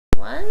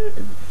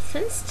everyone.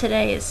 Since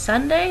today is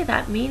Sunday,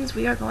 that means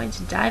we are going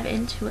to dive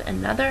into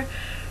another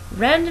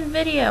random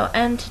video,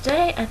 and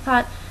today I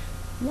thought,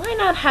 why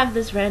not have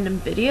this random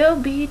video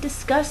be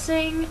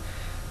discussing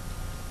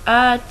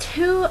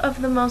two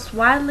of the most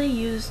widely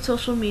used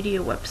social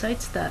media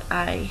websites that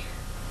I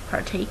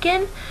partake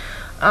in.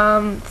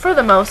 For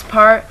the most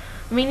part,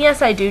 I mean,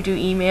 yes, I do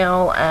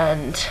email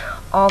and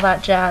all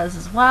that jazz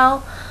as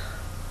well,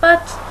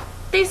 but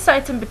these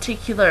sites in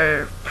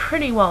particular are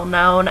pretty well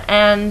known,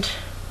 and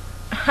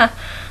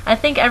I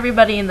think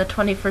everybody in the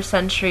 21st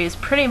century is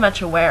pretty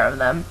much aware of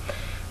them.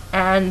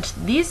 And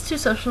these two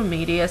social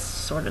media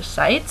sort of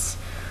sites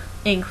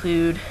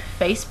include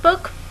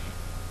Facebook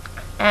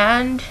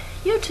and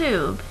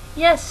YouTube.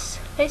 Yes,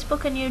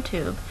 Facebook and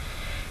YouTube.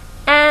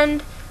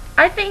 And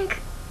I think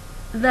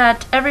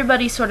that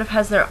everybody sort of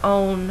has their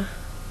own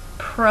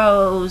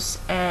pros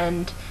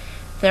and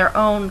their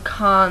own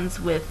cons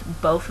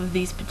with both of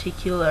these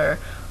particular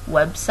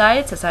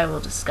websites, as I will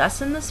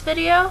discuss in this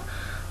video.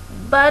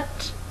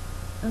 But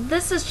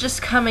this is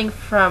just coming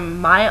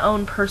from my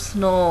own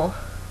personal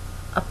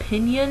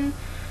opinion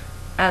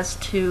as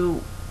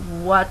to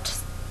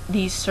what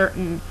these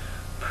certain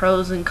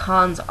pros and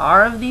cons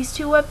are of these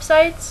two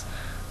websites.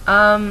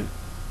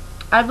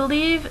 I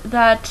believe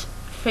that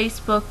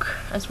Facebook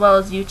as well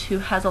as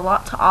YouTube has a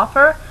lot to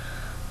offer.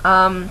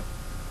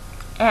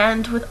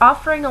 And with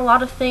offering a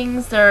lot of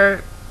things,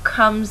 there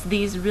comes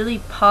these really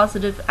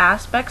positive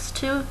aspects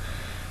to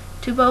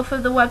both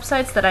of the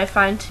websites that I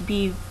find to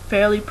be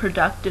fairly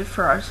productive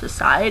for our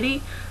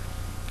society,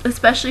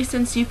 especially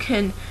since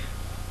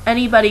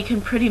anybody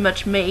can pretty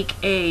much make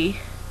a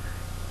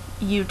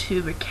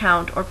YouTube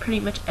account, or pretty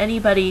much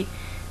anybody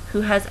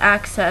who has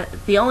access.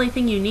 The only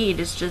thing you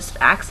need is just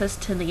access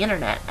to the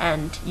internet,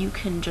 and you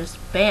can just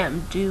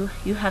bam,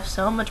 you have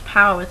so much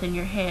power within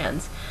your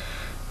hands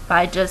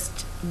by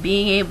just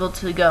being able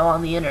to go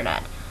on the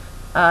internet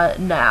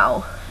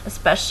now,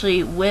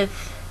 especially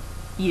with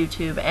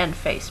YouTube and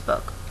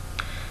Facebook.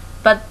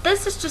 But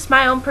this is just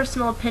my own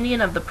personal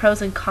opinion of the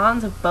pros and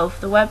cons of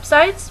both the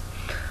websites.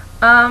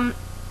 I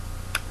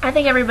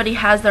think everybody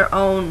has their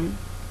own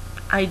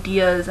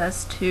ideas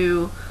as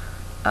to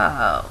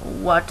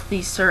what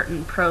these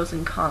certain pros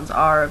and cons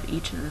are of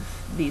each of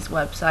these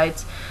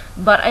websites,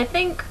 but I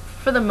think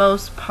for the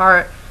most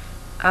part,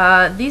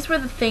 these were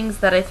the things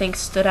that I think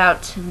stood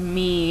out to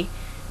me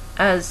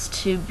as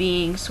to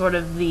being sort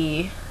of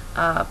the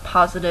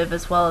positive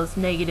as well as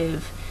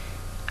negative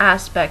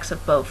aspects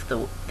of both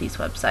these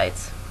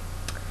websites.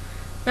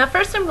 Now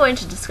first I'm going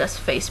to discuss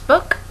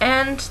Facebook,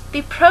 and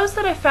the pros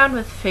that I found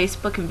with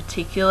Facebook in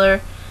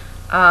particular,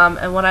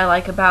 and what I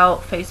like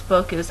about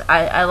Facebook is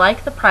I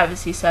like the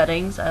privacy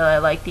settings. I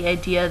like the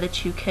idea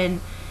that you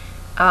can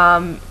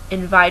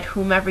invite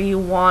whomever you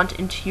want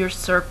into your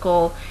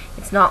circle.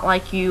 It's not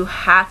like you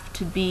have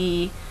to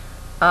be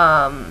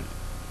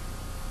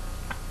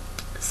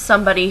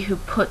somebody who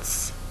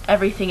puts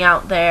everything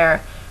out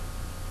there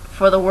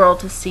for the world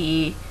to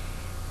see,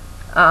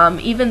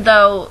 even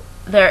though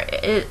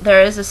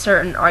there is a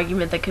certain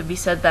argument that could be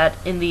said that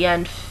in the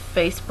end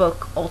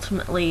Facebook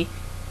ultimately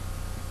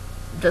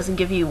doesn't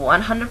give you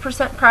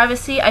 100%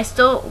 privacy. I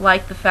still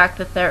like the fact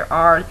that there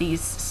are these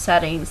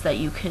settings that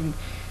you can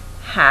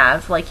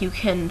have, like you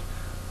can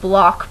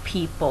block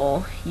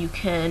people, you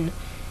can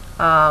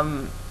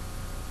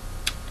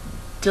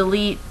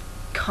delete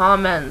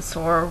comments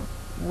or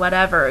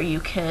whatever, you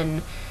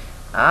can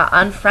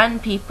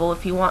unfriend people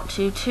if you want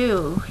to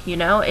too. You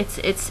know,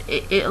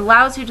 it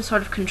allows you to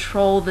sort of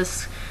control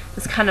this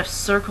kind of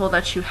circle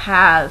that you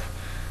have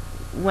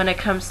when it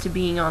comes to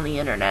being on the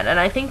internet, and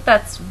I think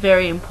that's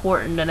very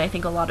important, and I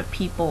think a lot of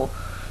people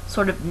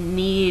sort of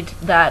need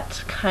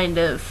that kind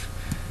of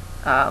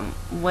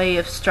way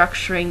of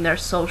structuring their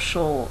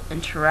social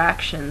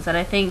interactions. And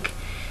I think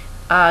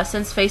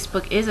since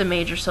Facebook is a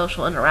major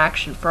social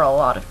interaction for a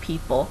lot of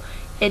people,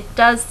 it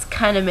does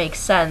kind of make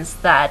sense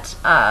that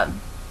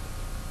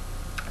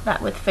that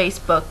with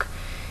Facebook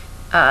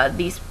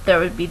there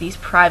would be these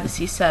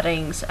privacy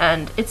settings,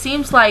 and it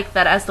seems like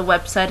that as the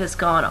website has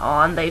gone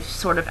on, they've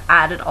sort of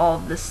added all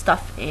of this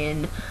stuff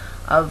in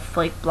of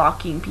like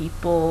blocking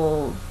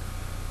people,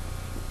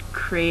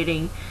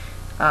 creating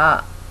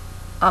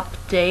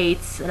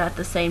updates, and at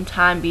the same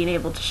time being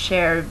able to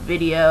share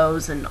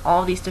videos and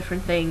all these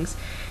different things.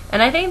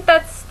 And I think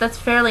that's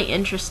fairly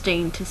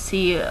interesting to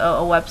see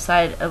a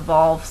website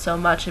evolve so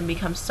much and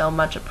become so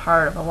much a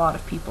part of a lot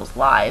of people's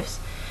lives.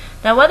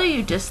 Now, whether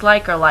you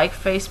dislike or like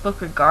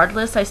Facebook,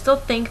 regardless, I still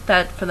think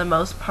that for the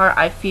most part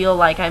I feel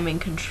like I'm in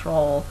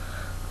control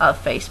of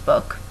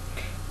Facebook.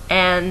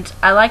 And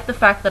I like the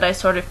fact that I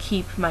sort of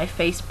keep my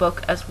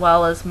Facebook as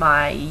well as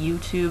my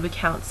YouTube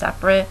account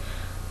separate,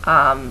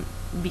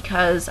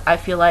 because I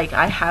feel like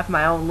I have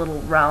my own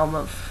little realm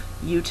of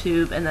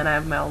YouTube, and then I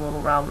have my own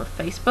little realm of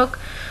Facebook.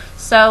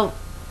 So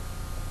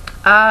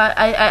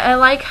I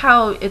like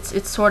how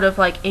it's sort of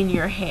like in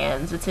your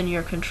hands, it's in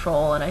your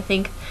control, and I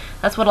think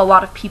that's what a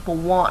lot of people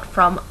want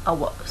from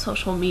a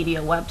social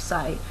media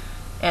website,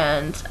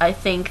 and I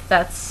think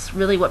that's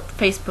really what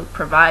Facebook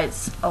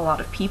provides a lot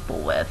of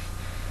people with.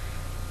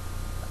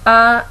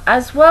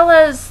 As well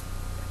as,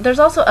 there's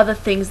also other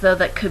things though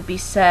that could be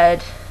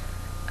said,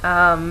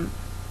 and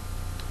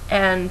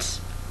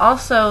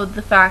also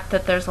the fact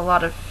that there's a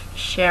lot of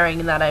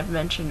sharing that I've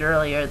mentioned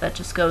earlier that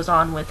just goes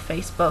on with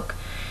Facebook,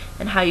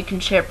 and how you can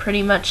share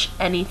pretty much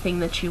anything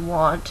that you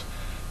want,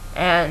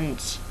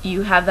 and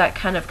you have that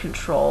kind of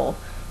control,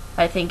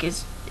 I think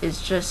is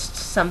just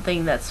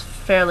something that's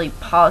fairly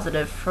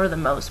positive for the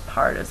most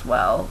part as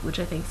well, which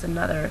I think is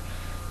another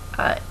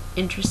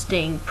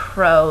interesting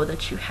pro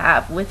that you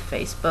have with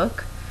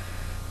Facebook.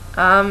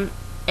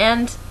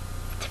 And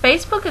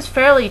Facebook is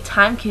fairly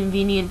time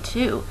convenient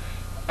too,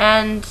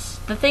 and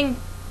the thing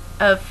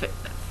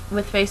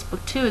with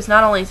Facebook too is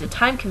not only is it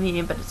time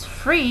convenient, but it's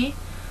free.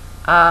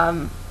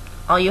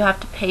 All you have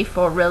to pay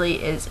for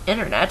really is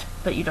internet,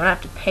 but you don't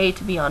have to pay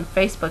to be on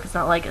Facebook. It's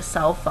not like a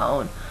cell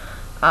phone.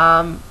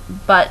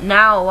 But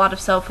now a lot of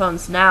cell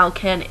phones now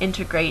can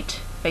integrate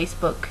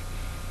Facebook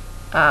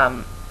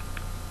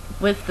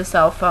with the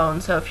cell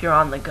phone, so if you're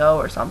on the go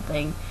or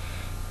something,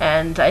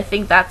 and I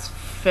think that's a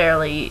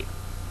fairly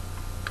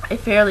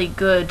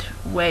good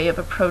way of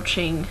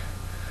approaching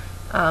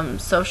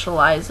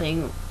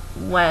socializing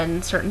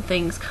when certain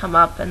things come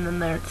up, and then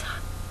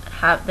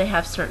they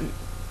have certain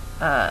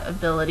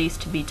abilities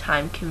to be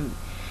they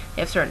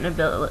have certain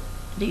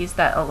abilities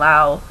that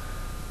allow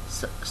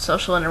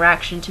social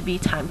interaction to be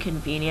time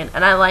convenient,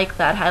 and I like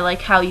that. I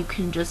like how you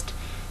can just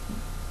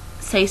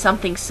say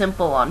something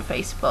simple on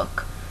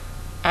Facebook,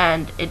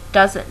 and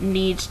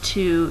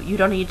you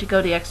don't need to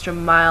go the extra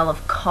mile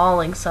of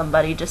calling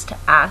somebody just to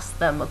ask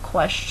them a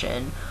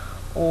question,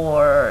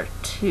 or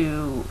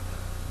to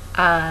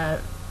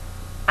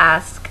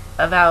ask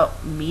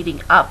about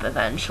meeting up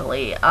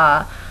eventually.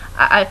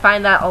 I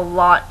find that a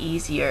lot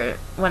easier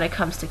when it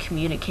comes to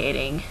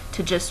communicating,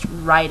 to just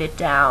write it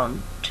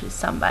down to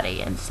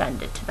somebody and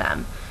send it to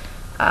them,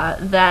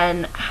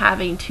 than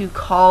having to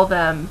call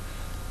them,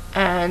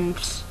 and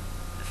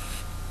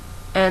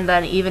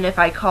then even if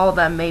I call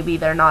them, maybe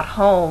they're not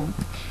home,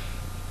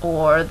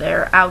 or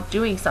they're out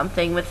doing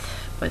something. With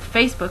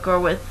Facebook or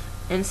with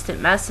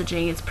instant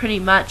messaging, it's pretty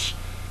much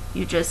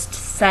you just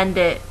send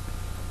it,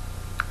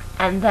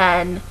 and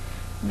then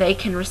they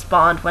can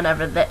respond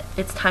whenever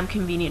it's time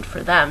convenient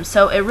for them.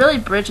 So it really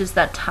bridges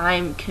that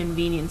time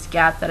convenience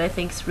gap that I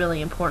think is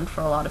really important for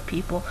a lot of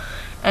people.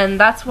 And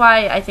that's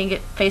why I think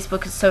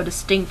Facebook is so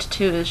distinct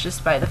too, is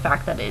just by the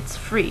fact that it's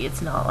free.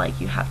 It's not like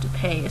you have to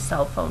pay a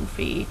cell phone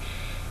fee,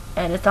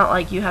 and it's not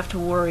like you have to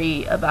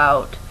worry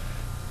about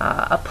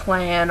a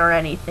plan or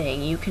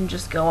anything. You can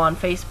just go on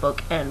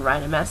Facebook and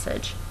write a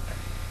message.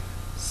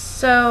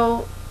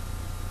 So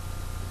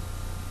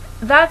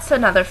that's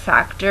another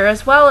factor,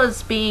 as well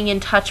as being in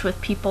touch with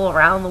people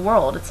around the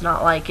world. It's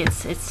not like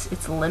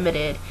it's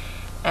limited,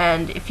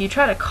 and if you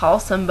try to call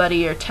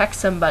somebody or text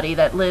somebody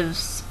that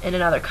lives in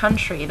another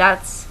country,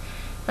 that's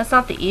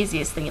not the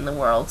easiest thing in the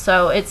world.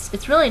 So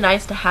it's really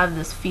nice to have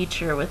this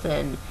feature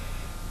within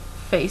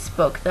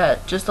Facebook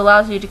that just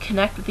allows you to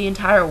connect with the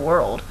entire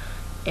world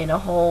in a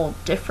whole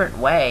different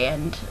way,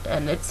 and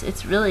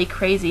it's really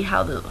crazy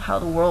how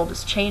the world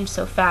has changed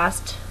so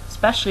fast,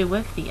 especially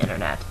with the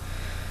internet.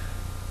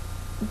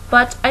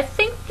 But I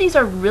think these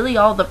are really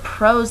all the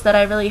pros that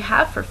I really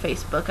have for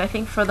Facebook. I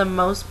think for the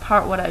most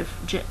part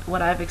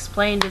what I've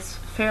explained is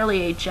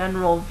fairly a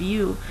general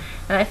view,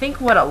 and I think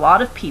what a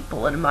lot of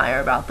people admire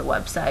about the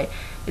website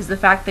is the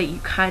fact that you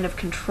kind of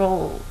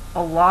control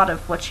a lot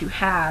of what you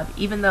have,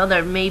 even though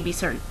there may be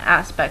certain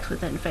aspects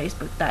within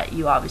Facebook that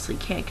you obviously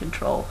can't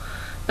control.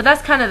 But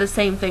that's kind of the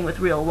same thing with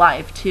real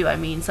life too. I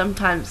mean,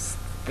 sometimes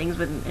things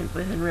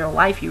within real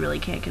life you really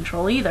can't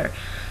control either.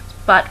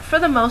 But for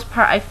the most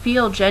part, I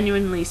feel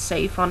genuinely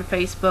safe on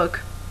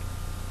Facebook.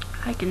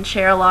 I can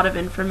share a lot of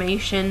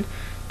information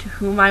to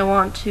whom I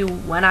want to,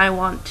 when I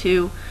want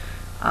to.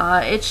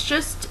 It's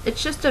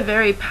just a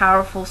very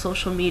powerful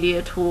social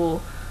media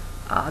tool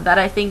that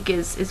I think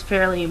is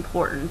fairly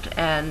important,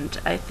 and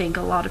I think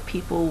a lot of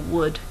people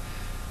would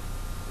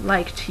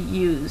like to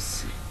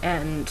use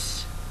and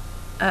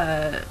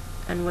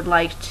would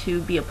like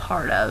to be a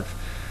part of.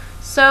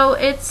 So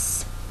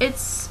it's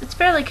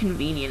fairly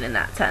convenient in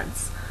that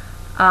sense.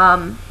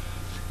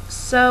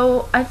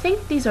 So I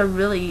think these are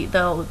really,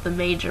 though, the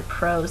major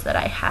pros that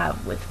I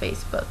have with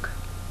Facebook.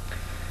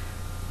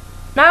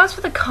 Now as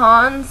for the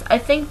cons, I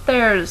think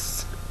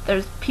there's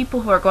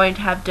people who are going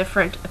to have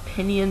different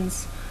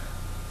opinions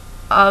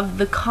of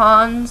the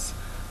cons.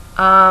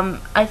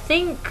 I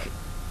think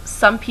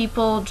some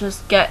people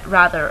just get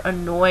rather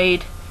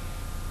annoyed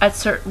at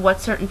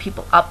what certain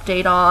people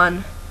update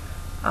on.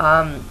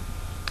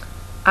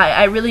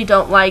 I really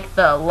don't like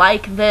the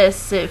like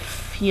this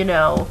if, you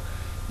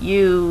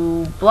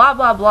blah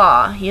blah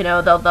blah,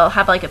 they'll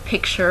have like a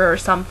picture or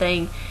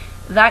something.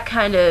 That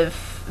kind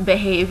of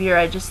behavior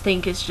I just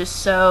think is just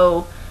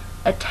so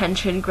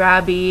attention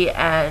grabby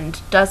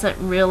and doesn't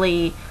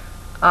really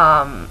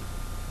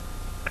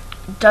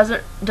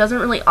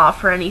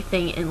offer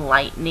anything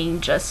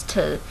enlightening, just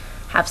to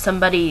have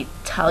somebody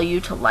tell you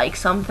to like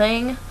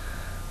something.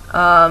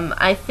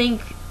 I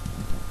think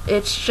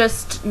it's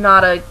just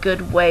not a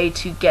good way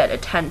to get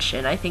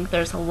attention. I think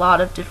there's a lot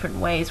of different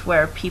ways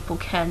where people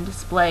can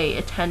display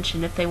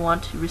attention if they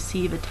want to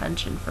receive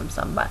attention from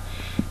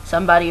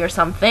somebody or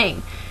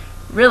something.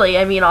 Really,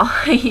 I mean,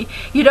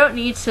 you don't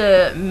need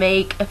to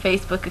make a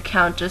Facebook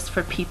account just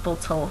for people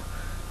to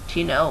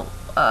you know,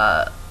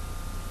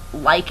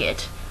 like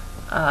it,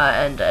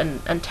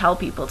 and tell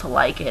people to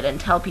like it, and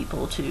tell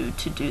people to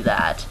do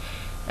that,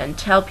 and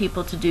tell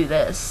people to do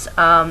this.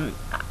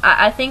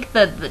 I think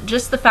that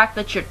just the fact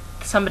that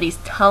somebody's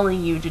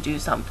telling you to do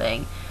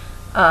something,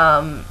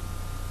 I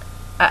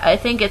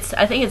think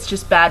it's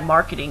just bad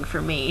marketing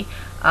for me,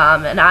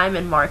 and I'm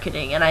in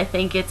marketing, and I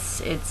think it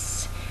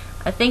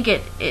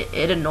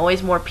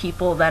annoys more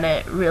people than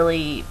it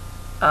really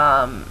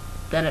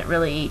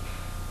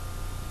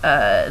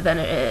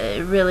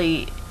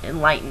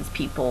enlightens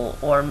people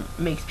or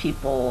makes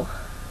people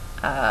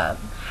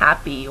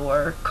happy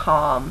or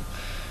calm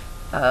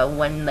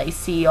when they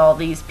see all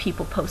these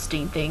people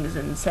posting things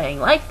and saying,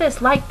 like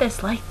this, like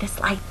this, like this,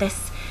 like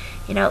this,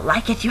 you know,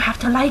 like it, you have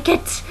to like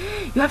it,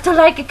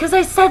 because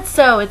I said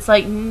so. It's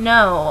like,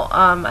 no,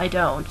 I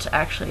don't.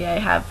 Actually, I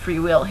have free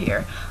will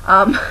here.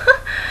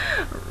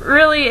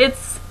 Really,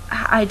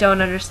 I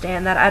don't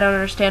understand that. I don't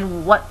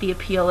understand what the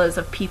appeal is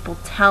of people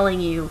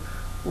telling you,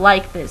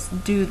 like this,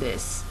 do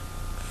this,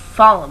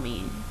 follow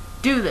me,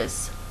 do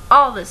this,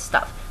 all this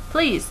stuff.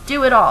 Please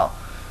do it all.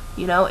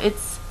 You know, it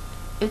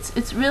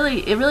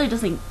really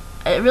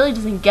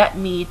doesn't get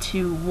me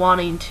to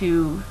wanting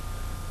to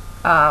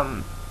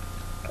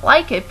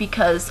like it,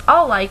 because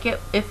I'll like it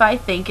if I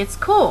think it's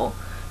cool.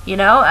 You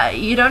know,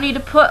 you don't need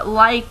to put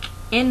like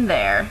in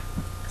there.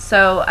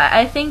 So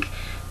I think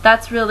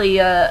that's really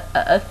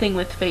a thing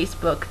with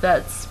Facebook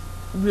that's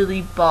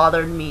really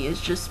bothered me,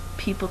 is just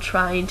people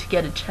trying to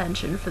get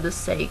attention for the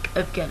sake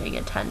of getting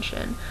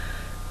attention.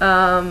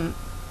 Another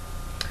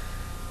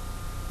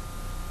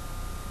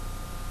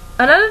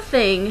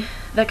thing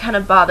that kind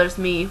of bothers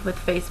me with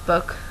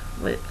Facebook,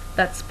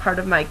 that's part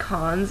of my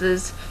cons,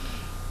 is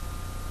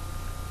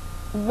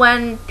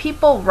when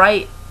people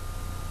write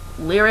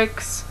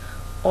lyrics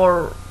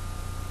or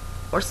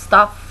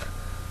stuff,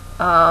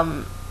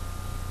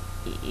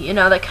 you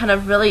know, that kind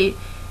of really,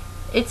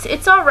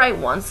 it's alright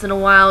once in a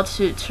while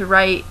to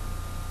write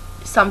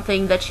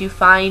something that you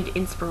find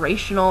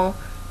inspirational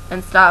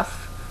and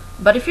stuff,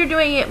 but if you're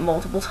doing it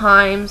multiple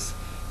times,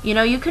 you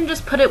know, you can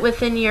just put it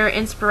within your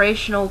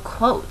inspirational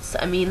quotes.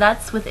 I mean,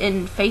 that's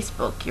within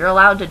Facebook. You're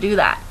allowed to do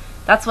that.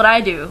 That's what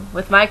I do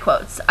with my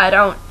quotes. I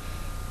don't,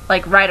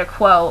 like, write a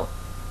quote,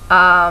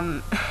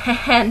 and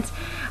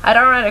I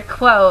don't write a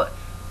quote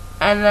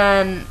and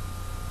then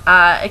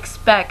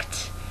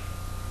expect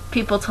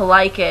people to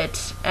like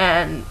it,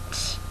 and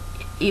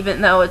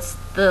even though it's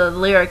the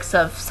lyrics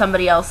of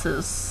somebody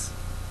else's,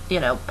 you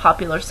know,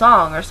 popular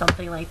song or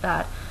something like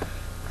that.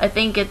 I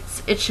think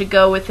it should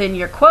go within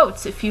your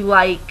quotes if you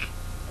like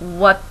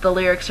what the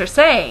lyrics are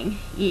saying.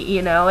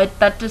 You know,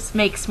 that just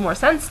makes more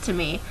sense to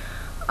me.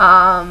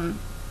 I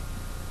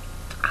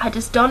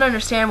just don't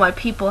understand why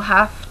people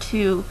have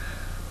to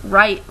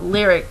write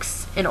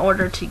lyrics in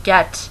order to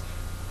get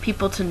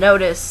people to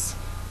notice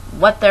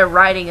what they're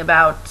writing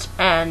about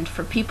and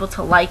for people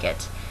to like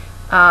it.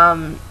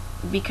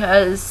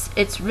 Because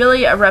it's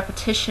really a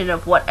repetition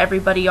of what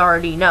everybody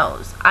already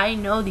knows. I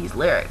know these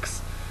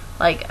lyrics.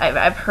 Like,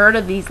 I've heard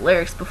of these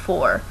lyrics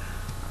before.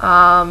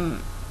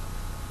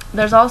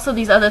 There's also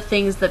these other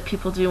things that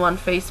people do on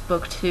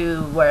Facebook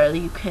too, where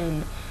you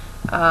can,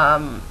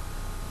 I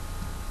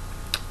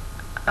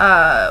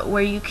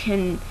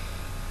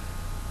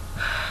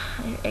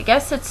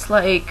guess it's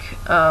like,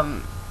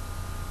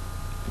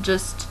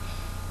 just,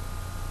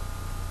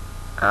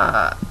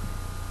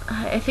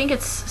 I think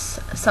it's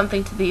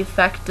something to the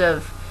effect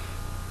of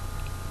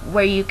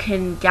where you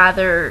can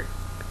gather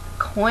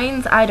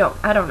coins. I don't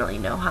really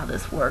know how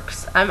this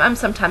works. I'm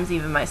sometimes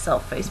even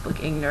myself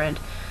Facebook ignorant,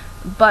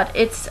 but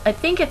I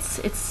think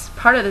it's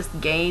part of this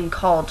game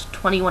called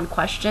 21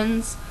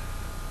 Questions,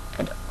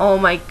 and oh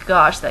my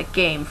gosh, that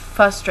game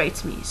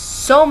frustrates me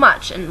so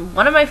much. And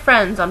one of my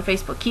friends on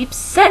Facebook keeps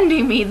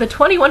sending me the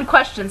 21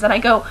 questions, and I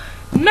go,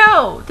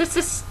 no, this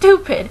is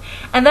stupid.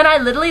 And then I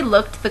literally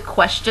looked the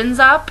questions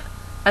up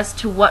as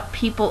to what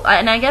people,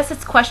 and I guess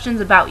it's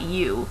questions about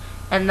you,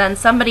 and then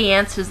somebody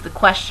answers the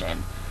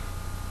question.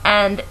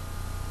 And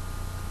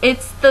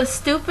it's the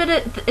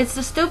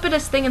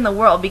stupidest thing in the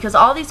world, because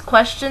all these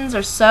questions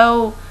are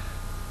so,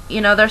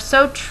 you know, they're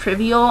so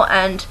trivial,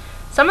 and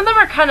some of them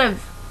are kind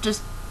of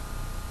just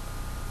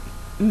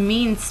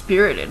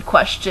mean-spirited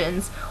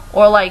questions,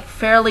 or like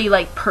fairly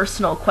like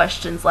personal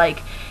questions,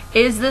 like,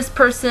 is this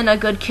person a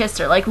good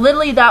kisser? Like,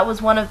 literally that was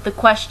one of the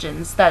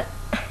questions that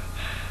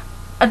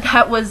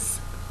was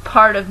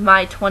part of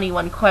my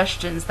 21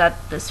 questions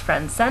that this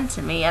friend sent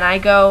to me, and I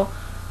go,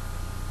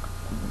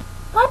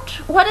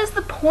 what is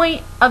the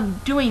point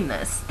of doing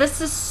this? This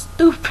is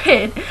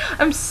stupid.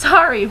 I'm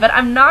sorry, but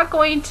I'm not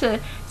going to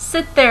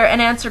sit there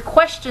and answer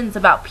questions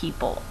about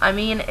people. I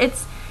mean,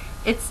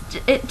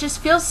 it just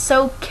feels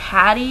so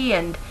catty,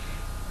 and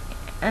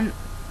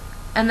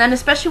then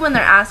especially when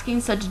they're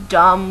asking such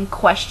dumb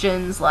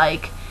questions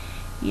like,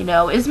 you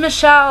know, is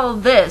Michelle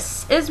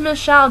this? Is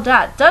Michelle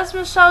that? Does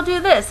Michelle do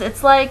this?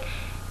 It's like,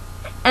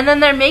 and then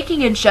they're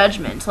making a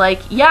judgment,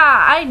 like,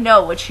 yeah, I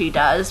know what she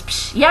does.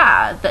 Psh,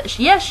 yeah,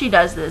 yes, she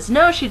does this.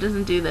 No, she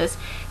doesn't do this.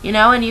 You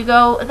know, and you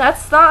go,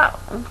 that's not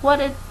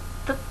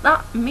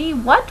me.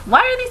 What? Why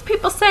are these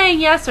people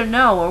saying yes or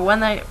no, or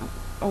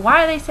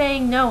why are they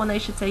saying no when they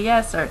should say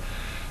yes, or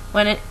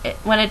when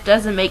it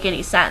doesn't make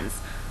any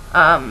sense?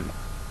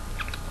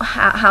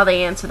 How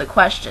they answer the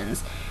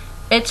questions.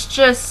 It's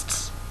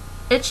just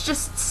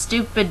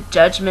stupid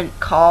judgment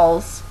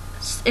calls.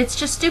 It's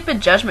just stupid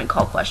judgment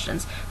call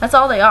questions. That's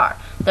all they are.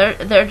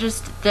 They're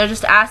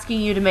just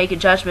asking you to make a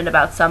judgment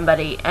about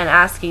somebody and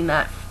asking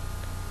that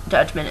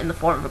judgment in the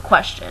form of a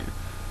question.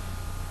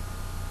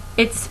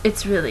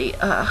 It's really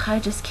I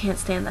just can't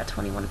stand that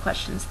 21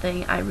 questions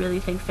thing. I really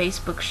think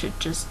Facebook should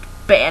just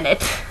ban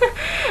it.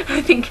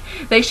 I think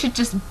they should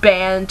just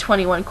ban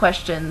 21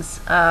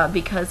 questions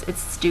because it's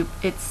stupid.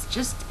 It's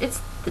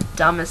the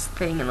dumbest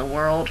thing in the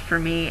world for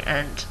me,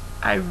 and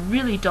I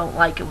really don't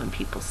like it when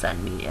people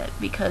send me it,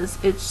 because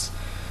it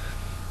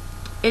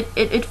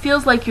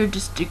feels like you're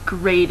just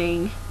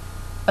degrading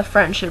a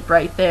friendship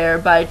right there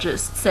by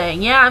just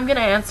saying, yeah, I'm gonna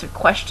answer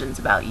questions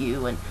about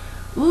you, and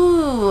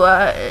ooh,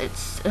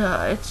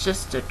 it's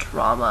just a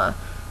drama.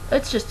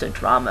 It's just a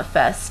drama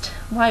fest.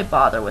 Why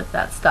bother with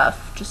that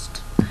stuff?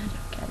 I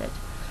don't get it.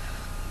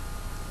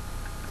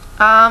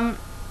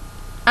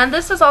 And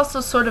this is also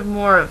sort of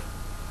more of,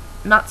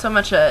 not so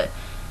much a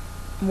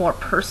more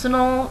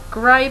personal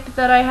gripe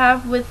that I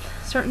have with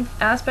certain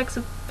aspects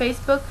of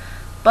Facebook,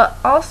 but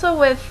also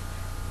with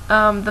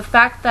the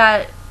fact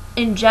that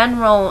in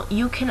general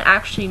you can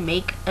actually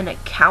make an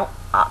account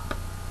up.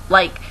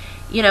 Like,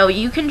 you know,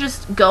 you can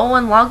just go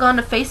and log on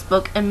to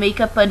Facebook and make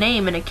up a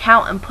name, an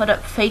account, and put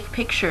up fake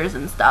pictures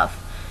and stuff.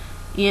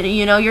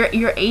 You know,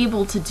 you're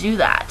able to do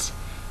that,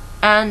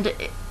 and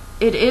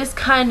it is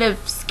kind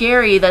of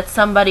scary that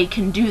somebody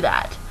can do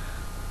that.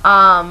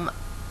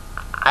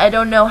 I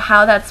don't know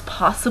how that's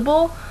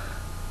possible,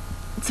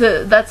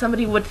 that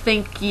somebody would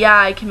think, yeah,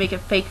 I can make a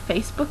fake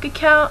Facebook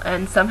account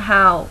and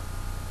somehow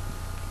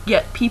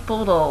get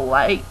people to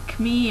like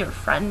me or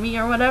friend me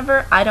or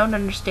whatever. I don't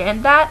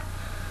understand that,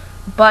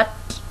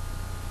 but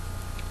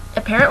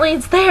apparently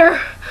it's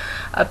there.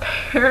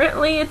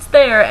 Apparently it's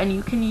there, and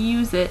you can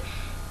use it,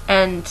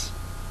 and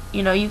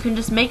you know, you can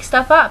just make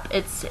stuff up.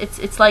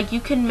 It's like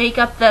you can make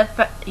up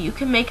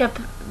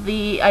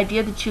the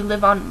idea that you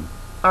live on,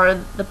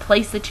 or the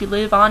place that you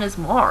live on is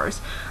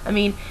Mars. I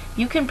mean,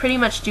 you can pretty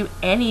much do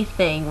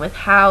anything with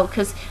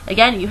because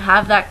again, you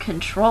have that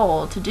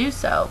control to do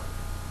so.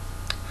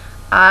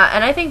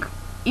 And I think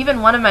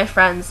even one of my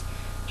friends,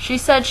 she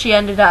said she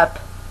ended up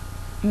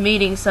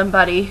meeting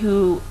somebody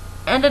who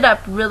ended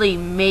up really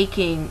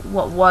making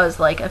what was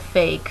like a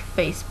fake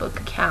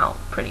Facebook account,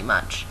 pretty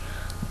much.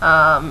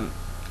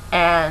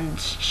 And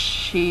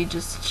she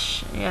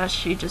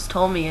just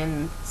told me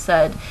and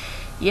said,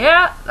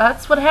 yeah,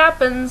 that's what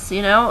happens,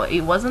 you know,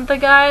 he wasn't the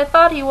guy I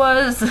thought he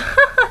was.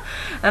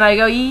 And I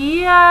go,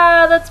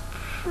 yeah, that's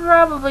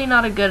probably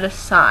not a good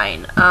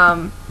sign.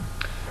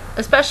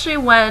 Especially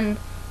when,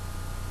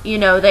 you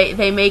know,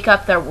 they make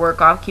up their work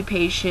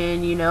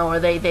occupation, you know, or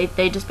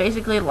they just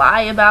basically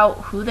lie about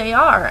who they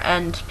are,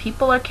 and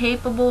people are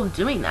capable of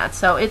doing that.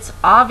 So it's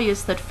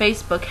obvious that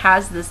Facebook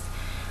has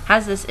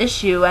this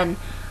issue, and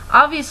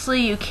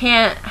obviously you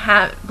can't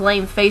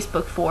blame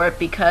Facebook for it,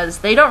 because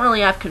they don't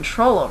really have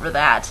control over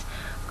that.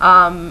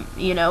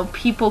 You know,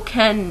 people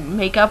can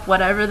make up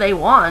whatever they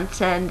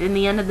want, and in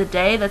the end of the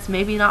day, that's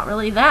maybe not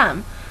really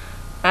them.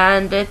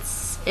 And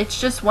it's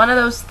just one of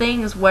those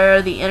things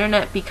where the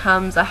internet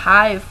becomes a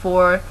hive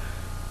for,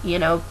 you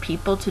know,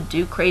 people to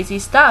do crazy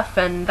stuff,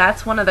 and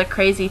that's one of the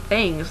crazy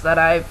things that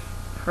I've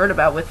heard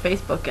about with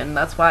Facebook, and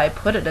that's why I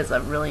put it as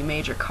a really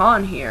major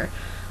con here.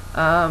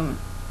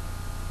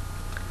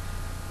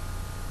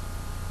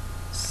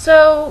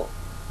 So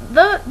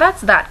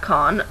that's that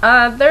con.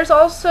 There's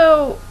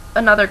also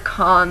another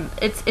con.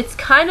 It's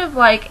kind of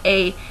like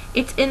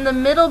it's in the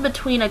middle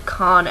between a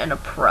con and a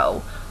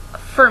pro,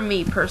 for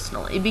me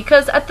personally,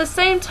 because at the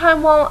same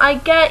time, while I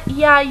get,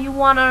 yeah, you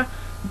want to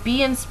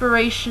be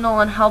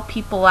inspirational and help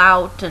people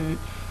out, and,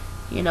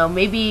 you know,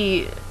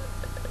 maybe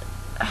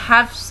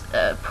have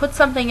put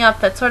something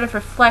up that sort of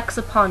reflects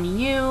upon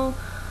you,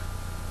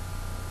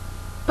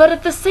 but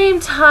at the same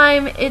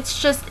time, it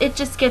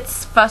just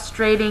gets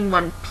frustrating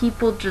when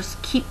people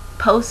just keep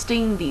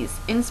posting these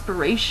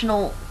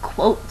inspirational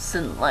quotes,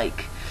 and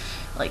like,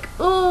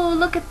 ooh,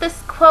 look at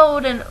this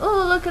quote, and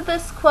ooh, look at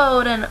this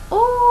quote, and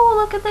ooh,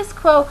 look at this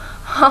quote.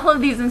 All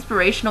of these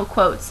inspirational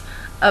quotes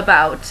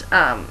about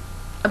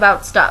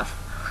stuff.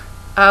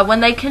 When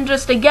they can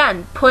just,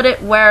 again, put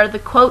it where the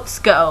quotes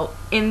go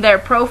in their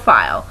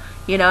profile.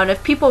 You know, and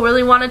if people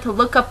really wanted to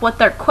look up what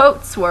their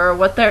quotes were,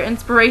 what their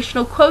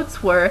inspirational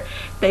quotes were,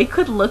 they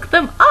could look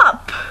them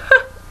up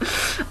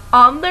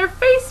on their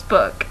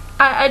Facebook.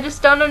 I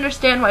just don't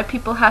understand why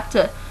people have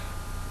to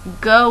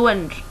go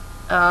and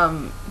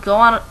go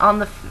on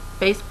the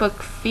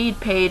Facebook feed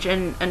page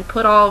and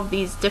put all of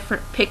these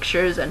different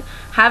pictures and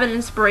have an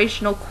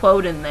inspirational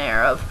quote in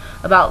there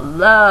about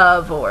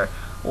love or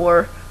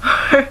or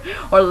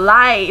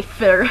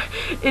life, or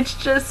it's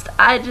just,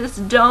 I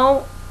just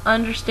don't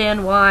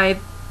understand why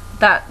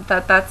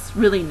that's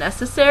really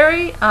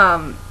necessary.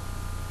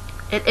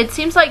 It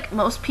seems like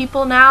most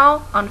people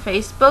now on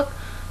Facebook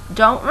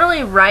don't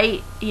really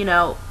write,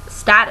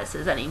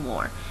 statuses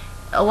anymore.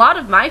 A lot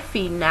of my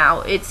feed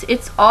now,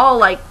 it's all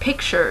like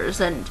pictures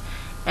and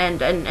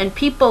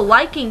people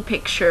liking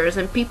pictures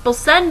and people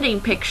sending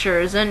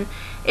pictures, and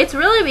it's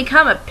really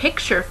become a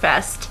picture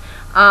fest,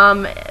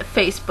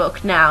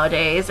 Facebook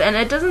nowadays, and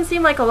it doesn't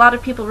seem like a lot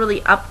of people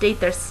really update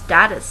their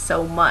status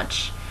so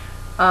much.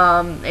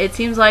 It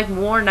seems like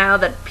more now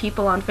that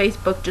people on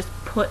Facebook just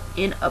put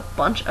in a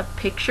bunch of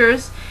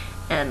pictures,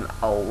 and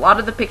a lot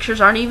of the pictures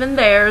aren't even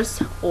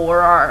theirs or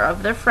are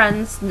of their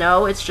friends.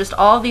 No, it's just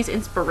all these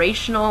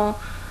inspirational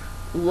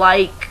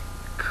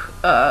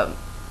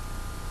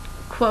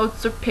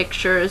quotes or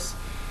pictures.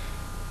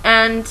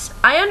 And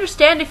I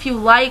understand if you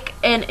like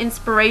an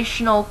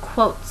inspirational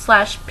quote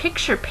 /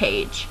 picture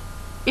page.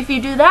 If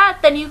you do that,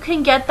 then you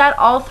can get that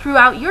all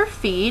throughout your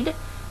feed,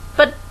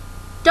 but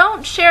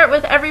don't share it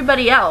with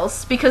everybody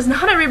else, because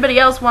not everybody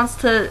else wants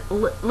to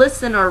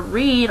listen or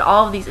read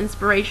all of these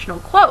inspirational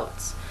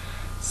quotes.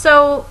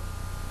 So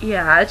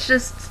yeah, it's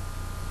just,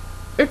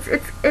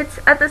 it's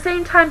at the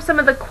same time, some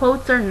of the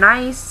quotes are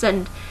nice,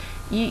 and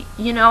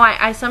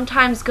I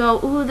sometimes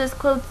go, ooh, this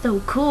quote's so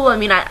cool. I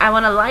mean, I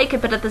want to like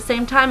it, but at the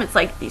same time, it's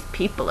like these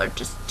people are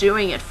just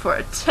doing it for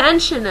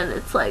attention, and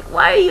it's like,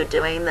 why are you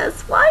doing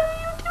this? Why are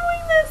you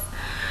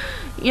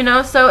doing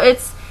this? So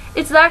it's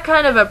that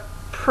kind of a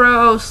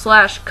pro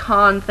 /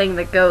 con thing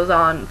that goes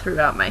on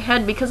throughout my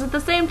head, because at the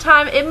same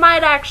time, it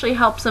might actually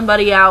help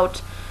somebody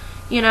out,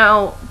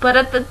 but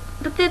at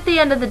the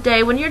end of the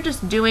day, when you're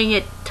just doing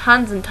it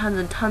tons and tons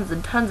and tons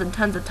and tons and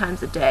tons of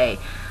times a day,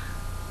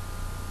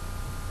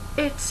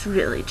 it's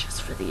really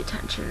just for the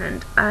attention,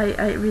 and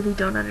I really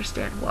don't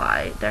understand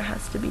why there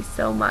has to be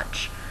so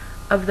much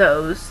of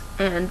those,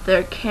 and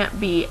there can't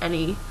be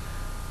any,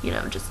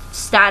 just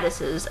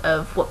statuses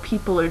of what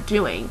people are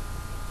doing,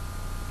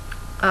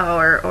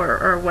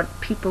 or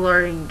what people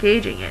are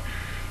engaging in.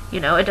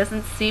 It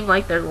doesn't seem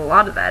like there's a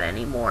lot of that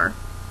anymore.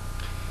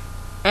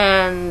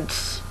 And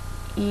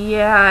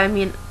yeah, I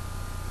mean,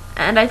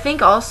 and I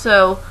think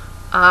also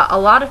a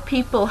lot of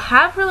people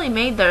have really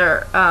made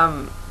their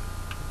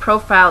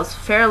profiles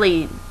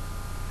fairly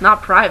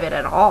not private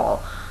at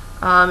all.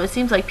 It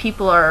seems like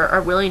people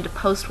are willing to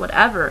post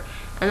whatever,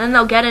 and then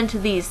they'll get into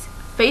these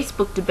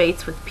Facebook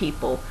debates with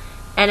people,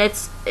 and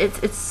it's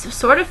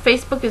sort of,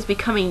 Facebook is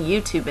becoming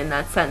YouTube in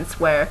that sense,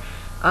 where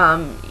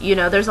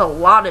there's a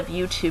lot of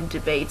YouTube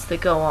debates that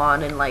go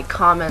on in like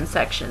comment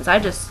sections. I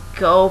just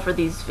go over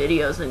these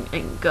videos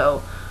and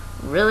go,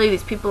 really,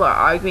 these people are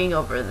arguing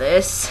over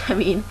this? I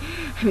mean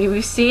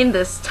we've seen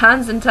this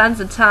tons and tons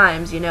of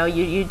times.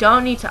 You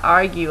don't need to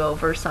argue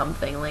over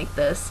something like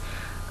this,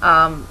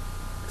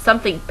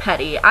 something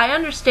petty. I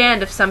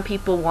understand if some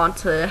people want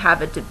to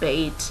have a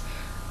debate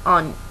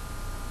on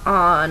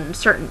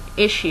certain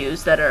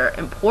issues that are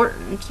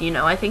important.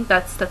 I think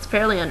that's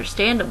fairly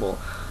understandable.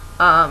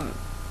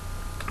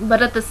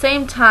 But at the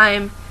same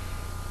time,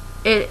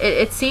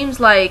 it seems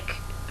like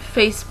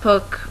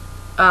Facebook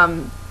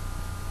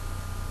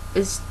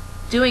is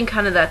doing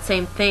kind of that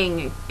same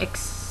thing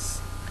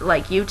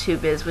like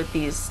YouTube is with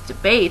these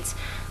debates,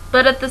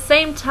 but at the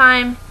same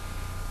time,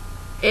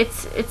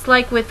 it's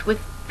like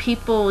with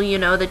people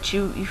that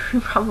you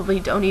probably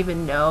don't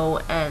even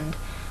know, and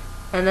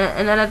then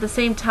at the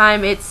same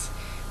time, it's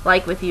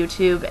like with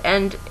YouTube,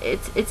 and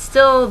it's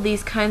still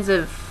these kinds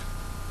of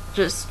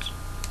just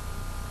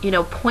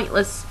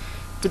pointless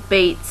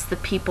debates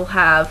that people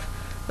have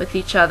with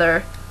each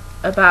other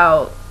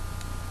about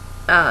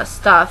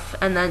stuff,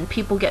 and then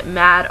people get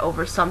mad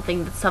over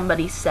something that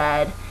somebody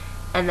said,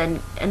 and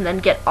then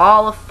get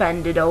all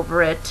offended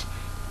over it,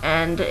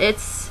 and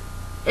it's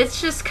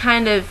just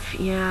kind of,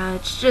 yeah,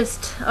 it's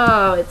just,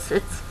 oh,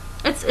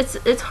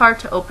 it's hard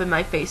to open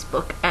my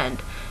Facebook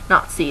and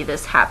not see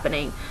this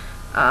happening,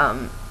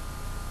 and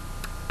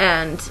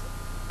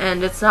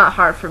it's not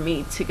hard for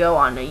me to go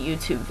on a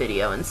YouTube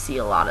video and see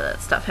a lot of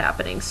that stuff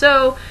happening.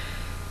 So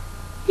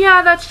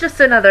yeah, that's just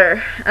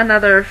another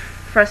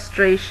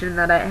frustration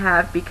that I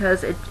have,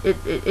 because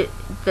the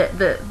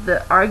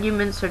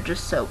arguments are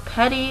just so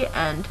petty,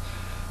 and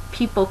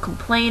people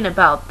complain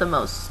about the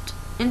most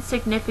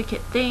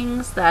insignificant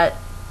things that,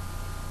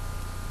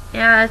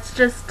 yeah, it's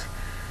just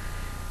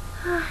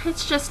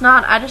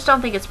not, I just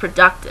don't think it's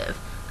productive.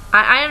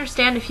 I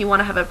understand if you want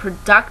to have a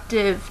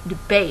productive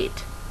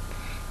debate.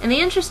 And the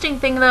interesting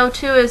thing, though,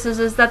 too, is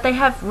that they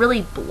have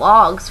really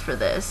blogs for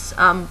this.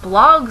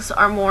 Blogs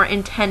are more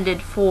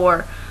intended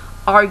for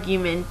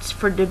arguments,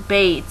 for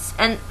debates,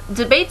 and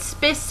debates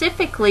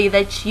specifically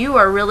that you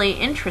are really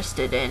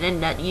interested in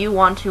and that you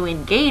want to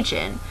engage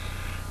in.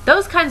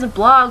 those kinds of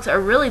blogs are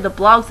really the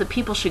blogs that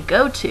people should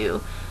go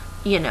to.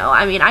 You know,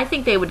 I mean, I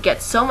think they would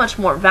get so much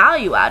more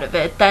value out of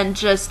it than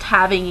just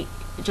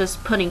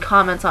putting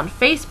comments on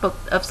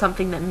Facebook of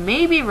something that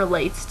maybe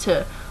relates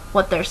to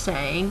what they're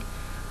saying.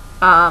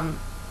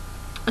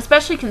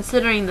 Especially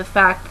considering the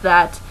fact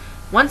that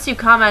once you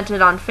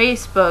commented on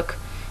Facebook,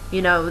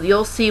 you know,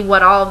 you'll see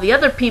what all the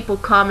other people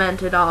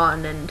commented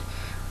on, and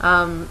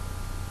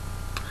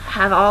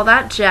have all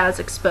that jazz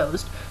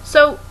exposed.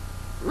 So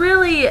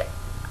really,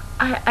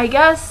 I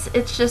guess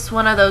it's just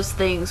one of those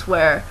things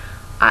where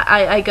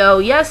I go,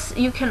 yes,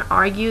 you can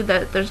argue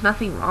that there's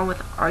nothing wrong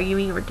with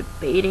arguing or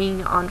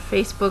debating on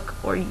Facebook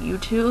or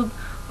YouTube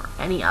or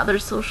any other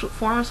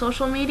form of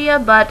social media,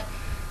 but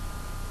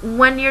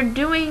when you're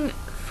doing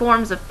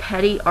forms of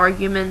petty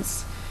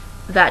arguments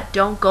that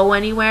don't go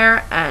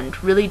anywhere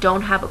and really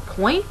don't have a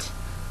point,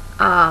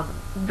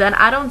 then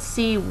I don't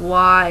see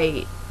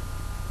why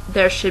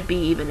there should be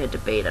even a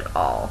debate at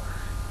all,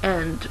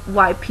 and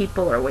why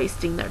people are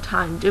wasting their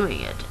time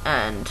doing it.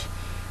 And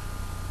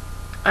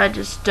I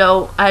just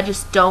don't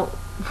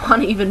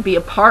want to even be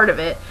a part of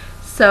it.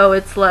 So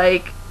it's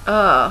like,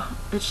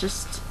 it's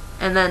just,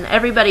 and then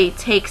everybody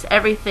takes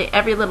every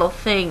little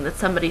thing that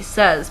somebody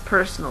says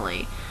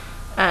personally,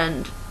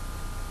 and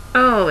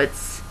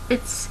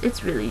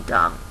it's really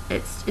dumb.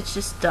 It's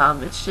just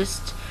dumb. It's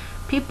just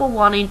people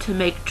wanting to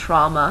make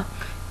trauma,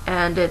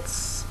 and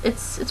it's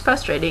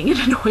frustrating. It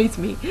annoys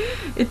me.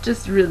 It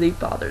just really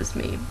bothers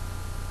me.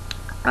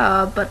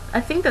 But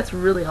I think that's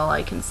really all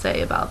I can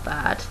say about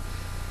that.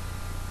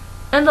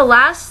 And the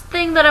last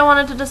thing that I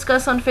wanted to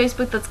discuss on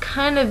Facebook that's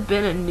kind of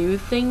been a new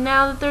thing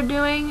now that they're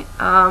doing,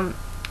 it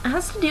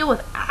has to deal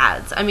with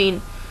ads. I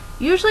mean,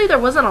 usually there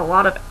wasn't a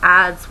lot of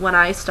ads when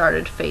I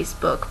started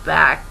Facebook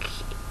back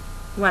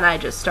when I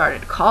just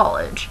started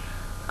college,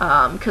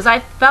 because I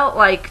felt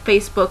like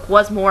Facebook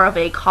was more of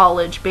a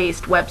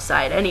college-based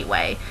website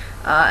anyway,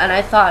 and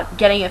I thought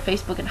getting a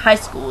Facebook in high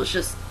school was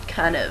just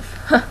kind of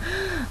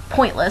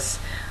pointless.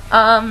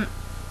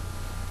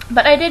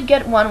 But I did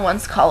get one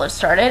once college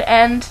started,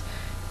 and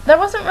there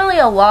wasn't really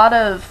a lot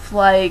of,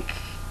 like,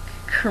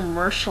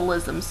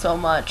 commercialism so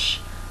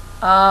much.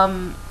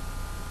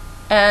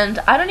 And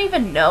I don't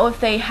even know if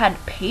they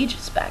had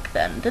pages back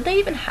then. Did they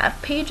even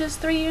have pages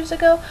 3 years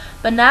ago?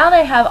 But now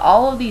they have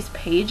all of these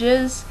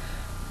pages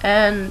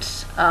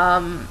and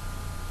all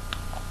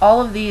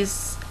of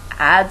these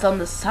ads on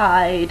the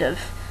side of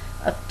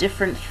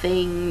different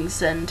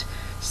things, and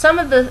some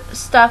of the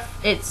stuff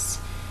is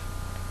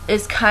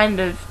kind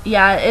of,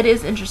 yeah, it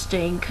is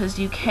interesting, because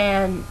you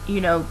can,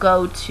 you know,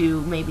 go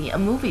to maybe a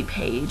movie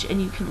page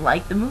and you can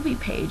like the movie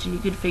page, and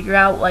you can figure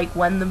out like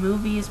when the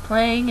movie is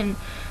playing and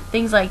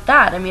things like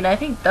that. I mean, I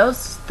think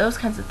those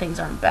kinds of things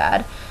aren't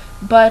bad,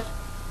 but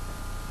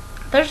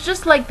there's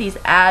just like these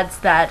ads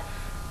that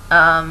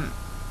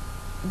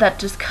that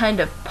just kind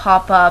of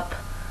pop up,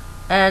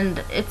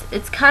 and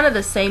it's kind of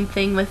the same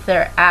thing with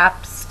their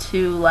apps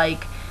too,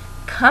 like,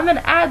 come and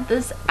add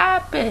this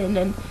app in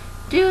and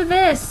do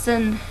this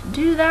and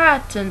do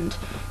that, and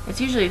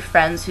it's usually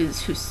friends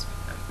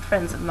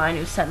friends of mine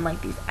who send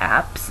like these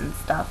apps and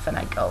stuff, and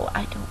I go,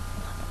 I don't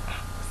want to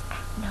add this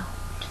app. No,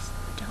 just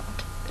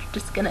don't. They're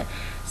just gonna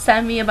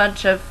send me a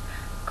bunch of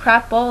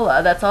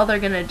crapola. That's all they're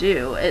gonna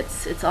do.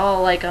 It's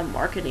all like a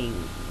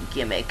marketing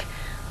gimmick.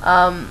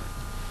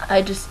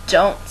 I just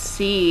don't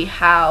see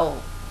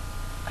how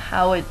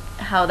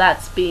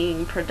that's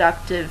being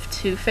productive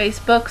to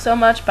Facebook so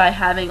much by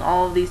having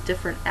all of these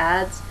different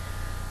ads.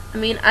 I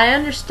mean, I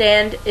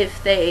understand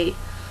if they,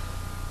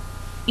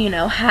 you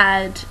know,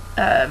 had,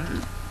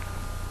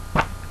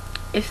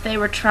 if they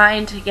were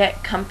trying to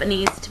get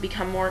companies to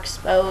become more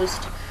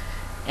exposed,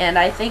 and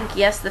I think,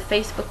 yes, the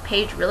Facebook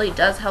page really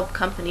does help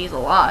companies a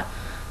lot,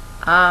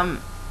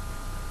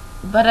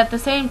 but at the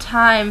same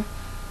time,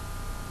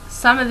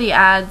 some of the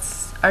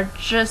ads are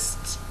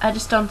just, I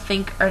just don't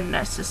think are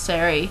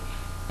necessary,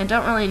 and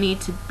don't really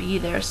need to be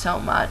there so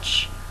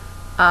much,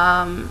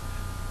 and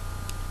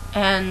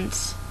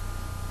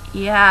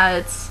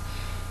yeah,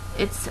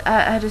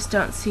 I just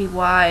don't see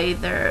why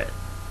that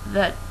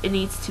it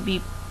needs to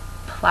be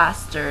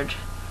plastered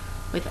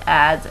with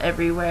ads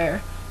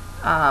everywhere.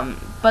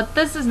 But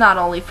this is not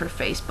only for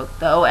Facebook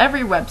though.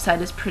 Every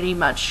website is pretty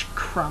much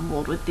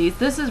crumbled with these.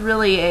 This is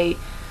really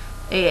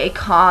a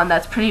con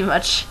that's pretty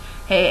much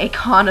a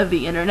con of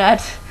the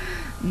internet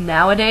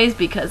nowadays,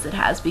 because it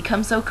has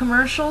become so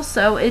commercial.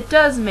 So it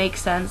does make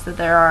sense that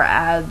there are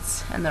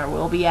ads, and there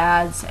will be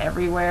ads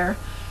everywhere.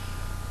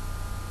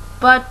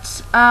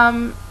 But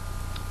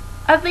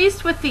at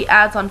least with the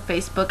ads on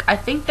Facebook, I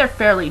think they're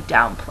fairly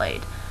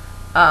downplayed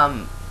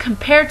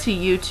compared to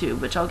YouTube,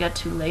 which I'll get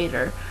to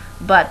later.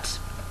 But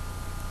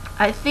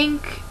I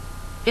think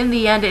in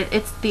the end,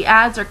 it's the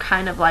ads are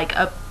kind of like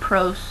a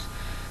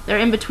they're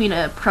in between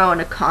a pro and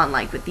a con,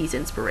 like with these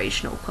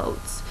inspirational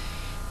quotes,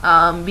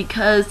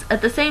 because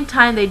at the same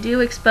time they do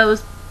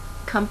expose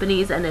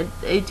companies, and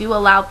they do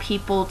allow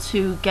people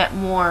to get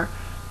more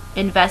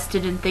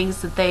invested in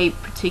things that they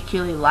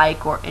particularly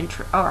like or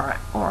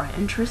are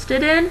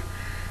interested in.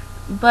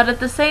 but at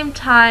the same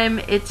time,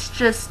 it's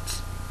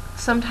just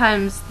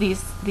sometimes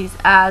these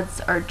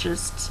ads are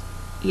just,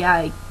 yeah,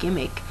 a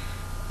gimmick,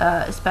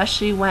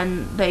 especially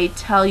when they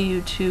tell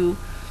you to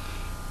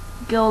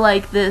go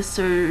like this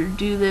or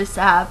do this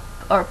app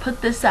or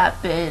put this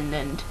app in,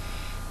 and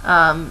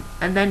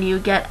then you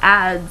get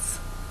ads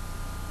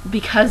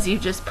because you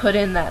just put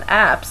in that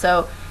app.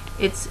 So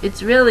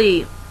it's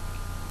really,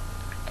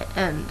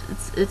 and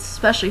it's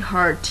especially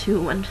hard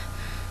too when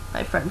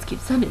my friends keep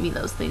sending me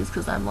those things,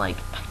 because I'm like,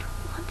 I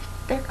don't want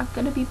it. I'm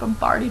gonna be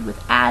bombarded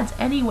with ads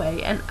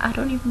anyway, and I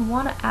don't even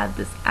want to add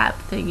this app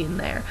thing in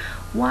there.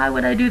 Why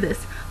would I do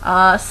this?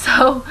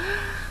 So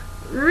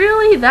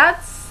really,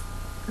 that's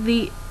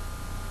really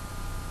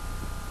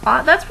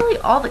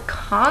all the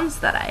cons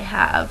that I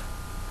have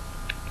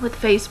with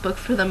Facebook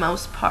for the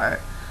most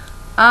part.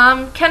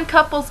 Can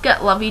couples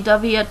get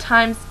lovey-dovey at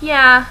times?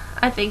 Yeah,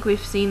 I think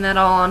we've seen that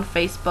all on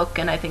Facebook,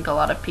 and I think a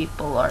lot of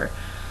people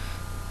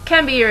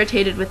can be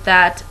irritated with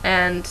that,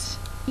 and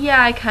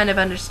yeah, I kind of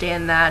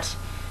understand that.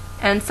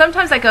 And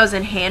sometimes that goes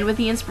in hand with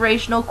the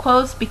inspirational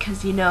quotes,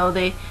 because you know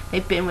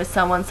they've been with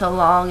someone so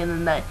long,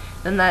 and then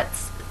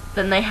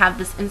they have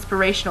this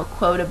inspirational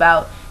quote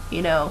about,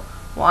 you know,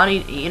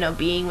 wanting, you know,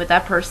 being with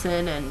that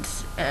person, and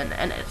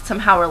it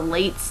somehow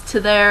relates to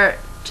their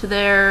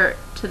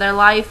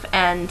life,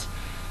 and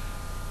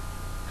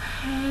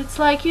it's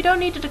like, you don't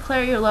need to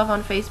declare your love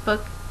on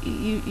Facebook.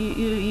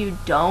 You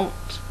don't.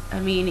 I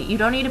mean, you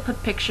don't need to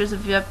put pictures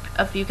of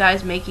you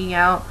guys making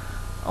out,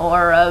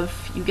 or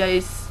of you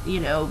guys, you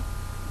know,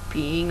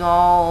 being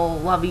all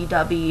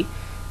lovey-dovey,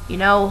 you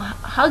know,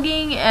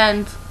 hugging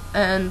and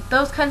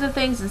those kinds of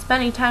things, and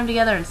spending time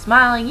together and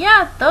smiling.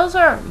 Yeah, those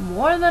are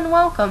more than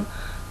welcome.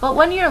 But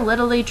when you're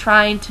literally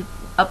trying to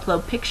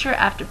upload picture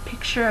after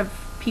picture of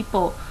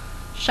people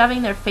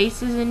shoving their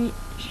faces in,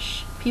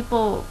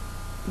 people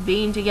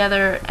being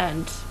together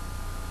and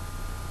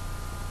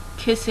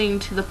kissing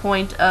to the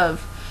point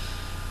of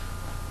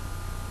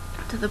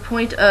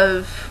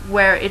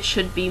where it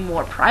should be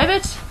more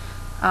private,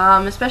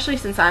 especially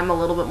since I'm a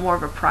little bit more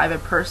of a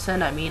private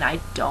person. I mean, I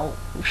don't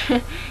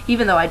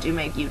even though I do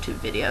make YouTube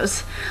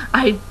videos,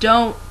 I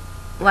don't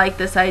like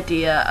this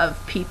idea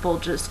of people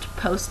just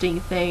posting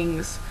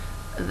things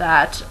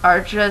that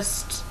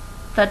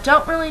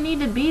don't really need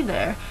to be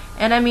there.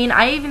 And I mean,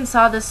 I even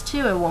saw this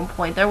too at one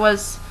point. There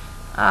was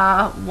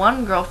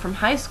one girl from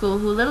high school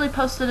who literally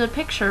posted a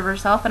picture of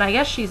herself, and I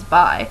guess she's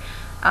bi,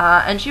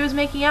 and she was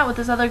making out with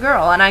this other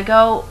girl, and I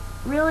go,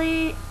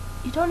 really?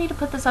 You don't need to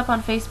put this up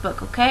on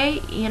Facebook,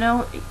 okay? You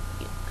know,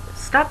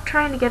 stop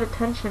trying to get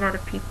attention out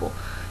of people.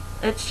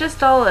 It's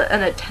just all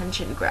an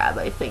attention grab,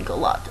 I think, a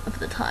lot of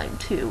the time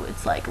too.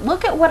 It's like,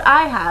 look at what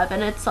I have,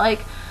 and it's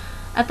like,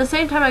 at the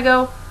same time I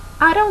go,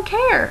 I don't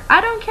care.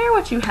 I don't care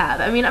what you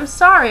have. I mean, I'm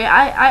sorry.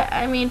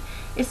 I mean,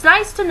 it's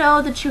nice to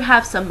know that you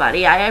have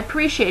somebody. I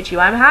appreciate you.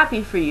 I'm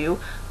happy for you.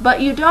 But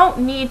you don't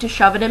need to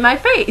shove it in my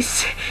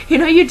face. You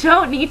know, you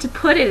don't need to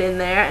put it in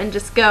there and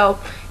just go,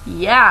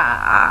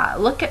 yeah,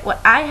 look at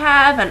what I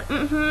have,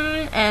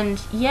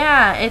 and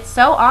yeah, it's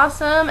so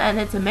awesome, and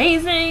it's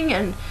amazing,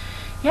 and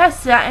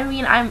yes, I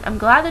mean, I'm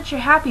glad that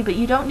you're happy, but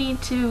you don't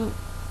need to.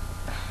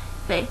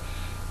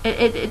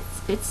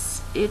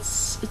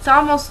 It's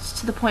almost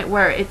to the point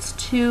where it's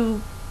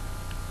too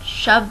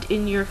shoved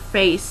in your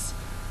face,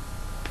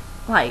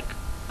 like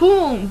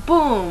boom,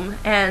 boom,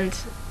 and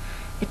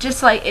it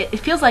just like it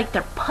feels like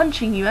they're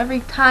punching you every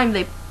time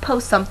they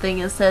post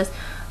something and says,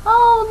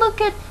 "Oh,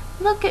 look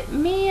at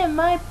me and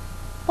my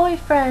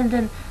boyfriend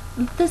and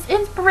this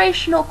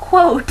inspirational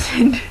quote."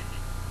 And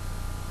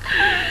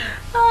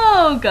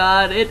oh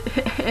God,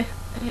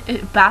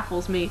 it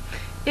baffles me.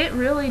 It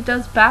really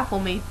does baffle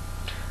me.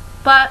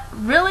 But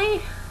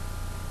really,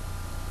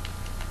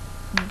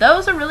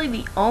 those are really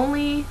the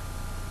only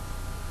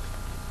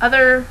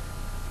other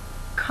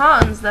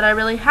cons that I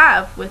really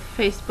have with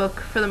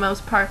Facebook for the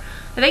most part.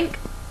 I think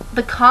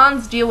the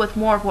cons deal with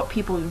more of what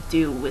people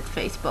do with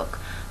Facebook,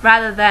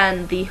 rather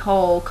than the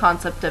whole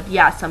concept of,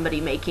 yeah,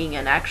 somebody making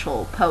an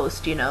actual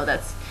post, you know,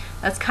 that's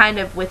kind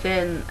of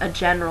within a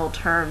general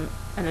term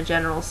and a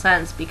general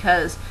sense,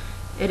 because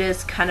it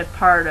is kind of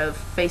part of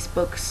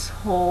Facebook's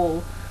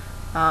whole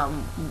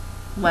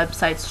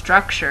website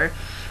structure.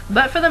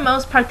 But for the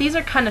most part, these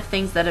are kind of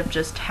things that have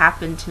just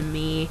happened to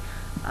me,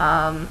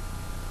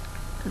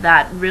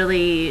 that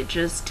really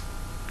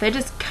they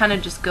just kind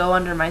of just go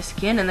under my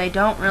skin, and I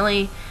don't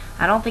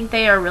think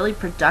they are really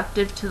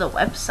productive to the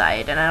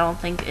website, and I don't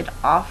think it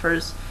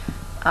offers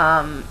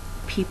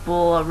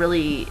people a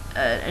really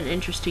an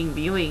interesting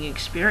viewing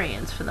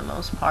experience for the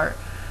most part.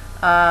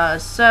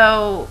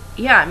 So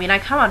yeah, I mean, I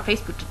come on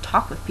Facebook to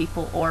talk with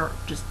people, or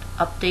just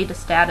update a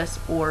status,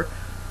 or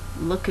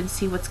look and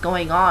see what's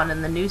going on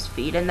in the news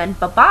feed, and then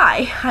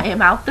bye-bye, I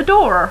am out the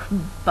door.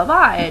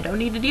 Bye-bye, I don't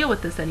need to deal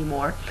with this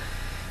anymore.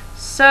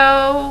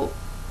 So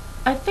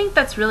I think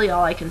that's really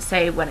all I can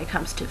say when it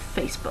comes to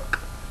Facebook.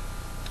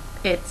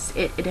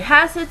 It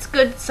has its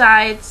good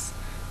sides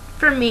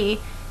for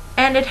me,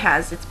 and it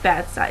has its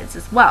bad sides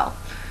as well.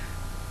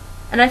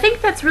 And I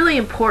think that's really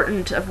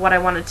important of what I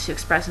wanted to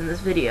express in this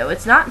video.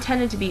 It's not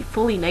intended to be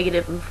fully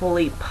negative and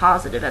fully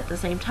positive at the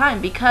same time,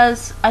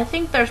 because I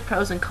think there's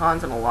pros and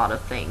cons in a lot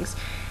of things.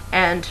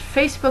 And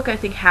Facebook, I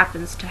think,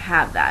 happens to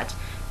have that.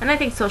 And I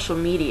think social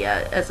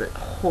media as a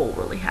whole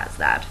really has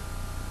that.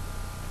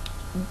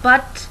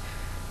 But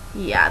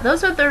yeah,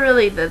 those are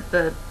really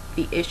the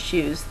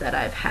issues that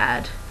I've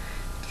had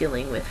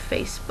dealing with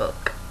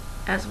Facebook,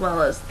 as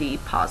well as the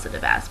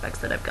positive aspects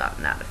that I've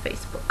gotten out of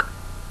Facebook.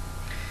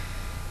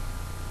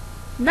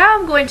 Now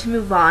I'm going to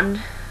move on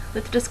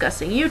with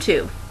discussing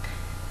YouTube.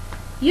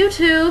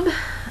 YouTube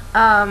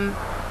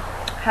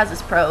has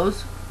its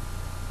pros.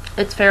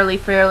 It's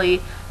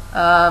fairly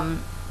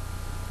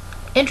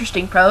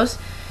interesting pros.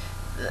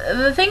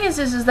 The thing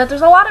is that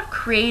there's a lot of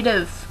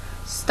creative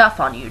stuff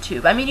on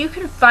YouTube. I mean, you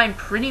can find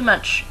pretty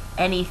much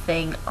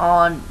anything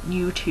on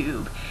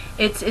YouTube.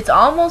 It's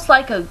almost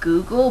like a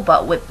Google,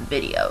 but with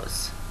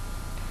videos.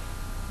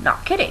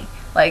 Not kidding.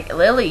 Like,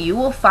 Lily, you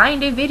will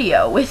find a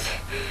video with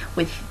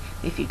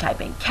if you type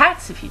in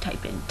cats, if you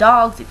type in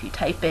dogs, if you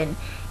type in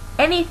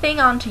anything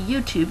onto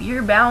YouTube,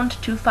 you're bound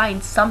to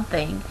find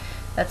something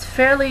that's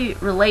fairly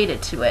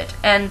related to it.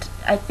 And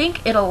I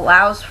think it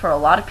allows for a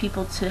lot of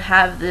people to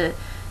have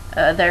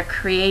their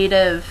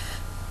creative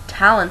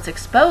talents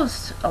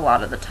exposed a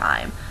lot of the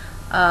time.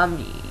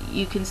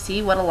 You can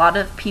see what a lot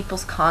of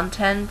people's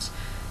content,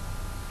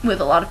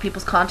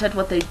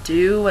 what they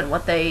do and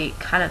what they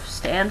kind of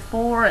stand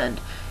for,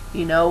 and,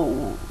 you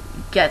know,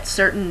 get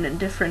certain and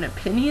different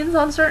opinions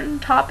on certain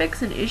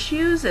topics and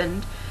issues,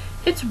 and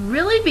it's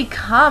really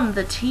become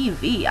the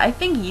TV. I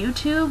think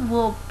YouTube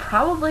will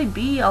probably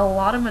be a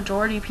lot of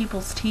majority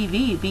people's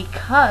TV,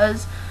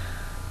 because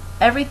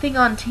everything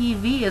on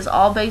TV is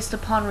all based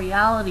upon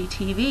reality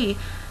TV,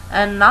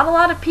 and not a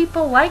lot of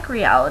people like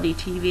reality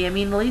TV. I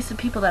mean, at least the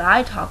people that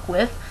I talk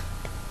with,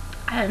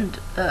 and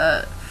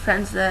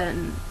friends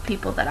and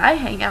people that I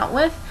hang out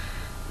with,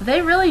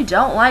 they really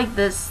don't like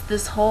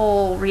this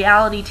whole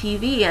reality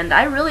TV, and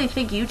I really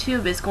think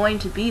YouTube is going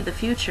to be the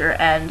future,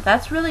 and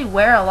that's really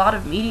where a lot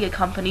of media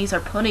companies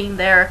are putting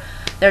their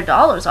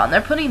dollars on.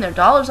 They're putting their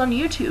dollars on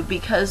YouTube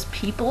because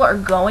people are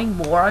going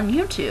more on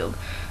YouTube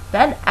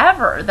than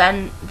ever,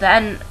 than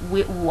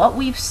what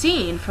we've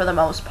seen for the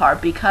most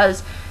part,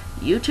 because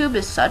YouTube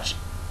is such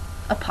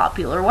a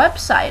popular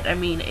website. I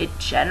mean, it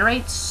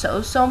generates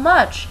so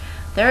much.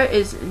 There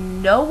is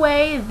no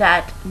way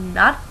that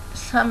not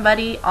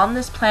somebody on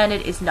this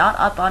planet is not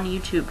up on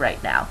YouTube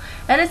right now.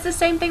 And it's the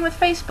same thing with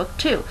Facebook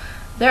too.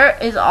 There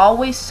is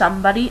always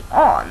somebody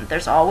on.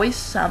 There's always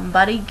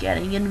somebody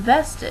getting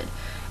invested.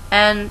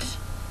 And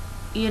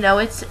you know,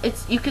 it's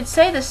you could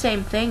say the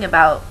same thing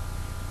about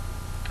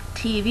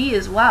TV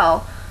as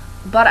well,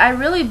 but I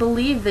really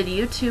believe that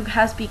YouTube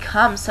has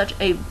become such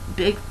a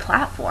big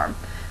platform,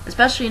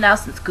 especially now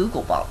since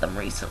Google bought them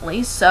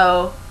recently.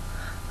 So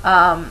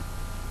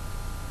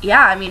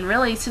yeah, I mean,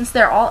 really, since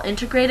they're all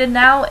integrated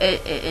now,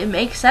 it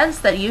makes sense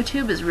that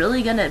YouTube is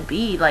really gonna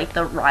be like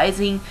the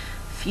rising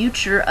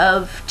future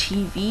of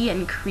TV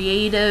and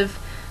creative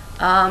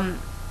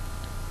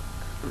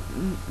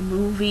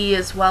movie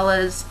as well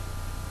as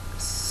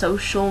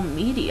social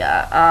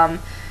media,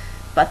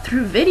 but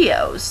through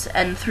videos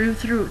and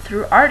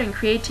through art and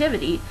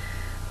creativity.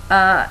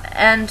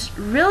 And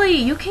really,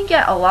 you can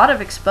get a lot of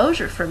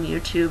exposure from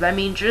YouTube. I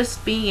mean,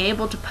 just being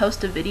able to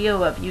post a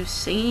video of you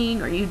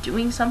singing or you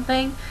doing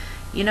something,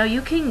 you know,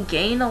 you can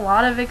gain a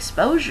lot of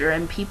exposure,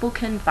 and people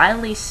can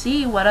finally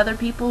see what other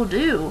people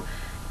do.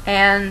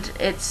 And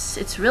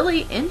it's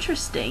really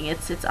interesting.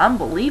 It's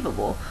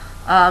unbelievable.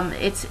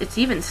 It's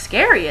even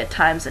scary at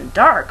times and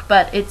dark,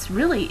 but it's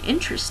really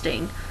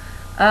interesting.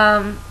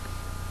 And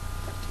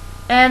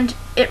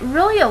it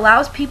really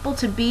allows people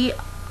to be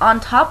on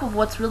top of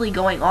what's really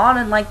going on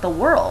in like the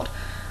world.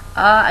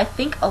 I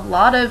think a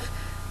lot of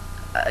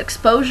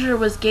exposure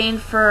was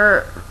gained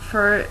for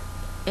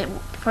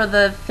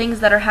the things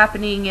that are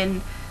happening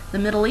in the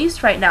Middle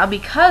East right now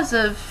because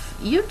of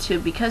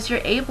YouTube, because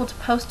you're able to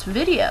post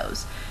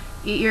videos.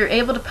 You're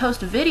able to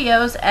post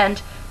videos,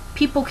 and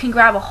people can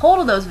grab a hold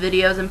of those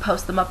videos and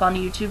post them up on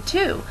YouTube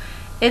too.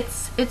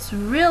 It's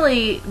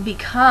really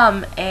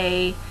become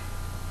a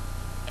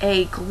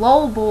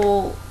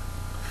global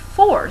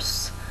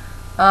force.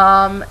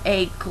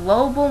 A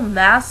global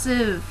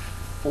massive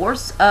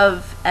force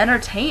of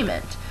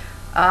entertainment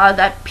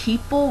that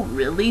people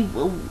really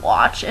will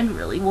watch and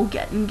really will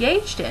get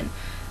engaged in.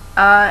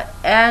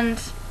 And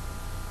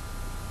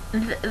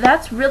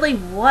that's really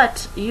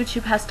what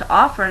YouTube has to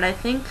offer, and I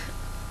think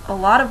a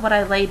lot of what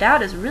I laid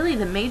out is really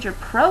the major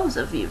pros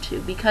of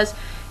YouTube, because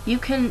you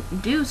can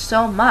do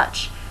so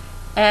much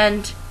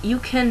and you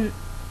can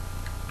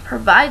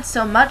provide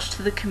so much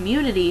to the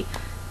community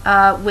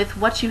with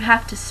what you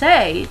have to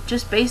say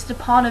just based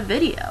upon a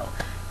video,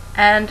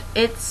 and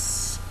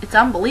it's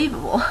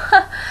unbelievable.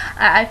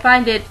 I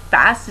find it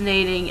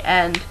fascinating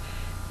and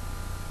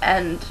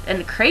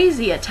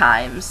crazy at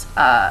times,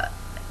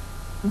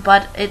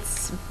 but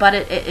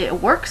it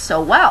works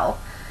so well,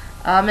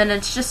 and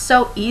it's just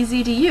so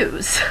easy to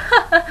use.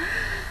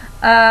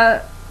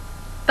 But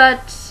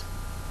But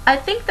I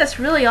think that's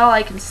really all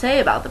I can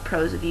say about the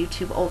pros of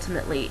YouTube.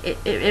 Ultimately,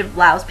 it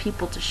allows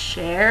people to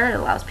share, it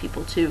allows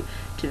people to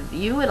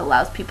view, it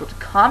allows people to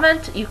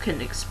comment. You can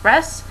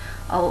express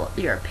all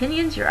your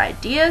opinions, your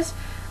ideas,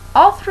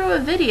 all through a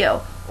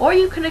video, or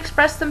you can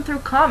express them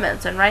through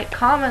comments and write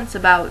comments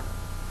about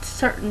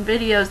certain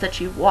videos that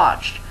you've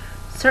watched,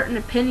 certain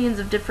opinions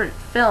of different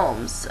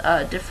films,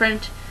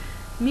 different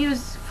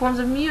forms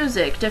of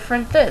music,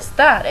 different this,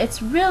 that.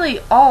 It's really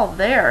all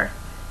there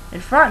in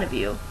front of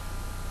you,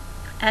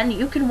 and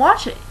you can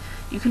watch it.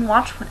 You can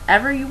watch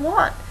whatever you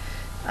want,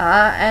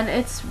 and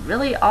it's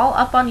really all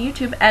up on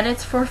YouTube, and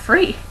it's for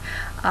free.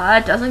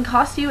 It doesn't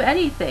cost you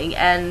anything,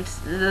 and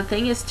the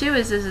thing is too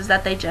is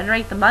that they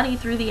generate the money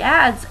through the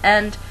ads,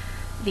 and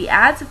the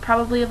ads have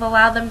probably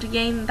allowed them to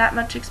gain that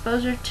much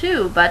exposure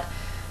too. But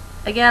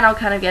again, I'll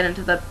kind of get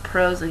into the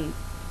pros and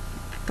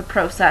the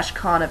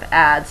pro/con of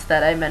ads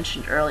that I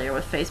mentioned earlier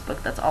with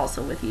Facebook. That's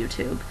also with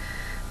YouTube.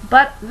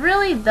 But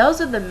really,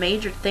 those are the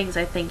major things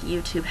I think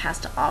YouTube has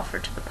to offer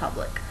to the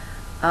public,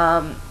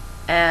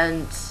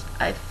 and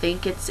I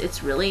think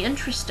it's really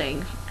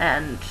interesting,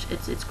 and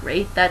it's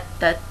great that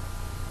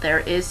there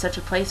is such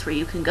a place where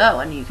you can go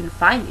and you can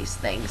find these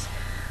things,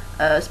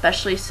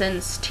 especially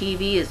since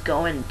TV is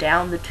going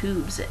down the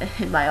tubes,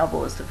 in my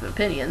humblest of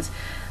opinions,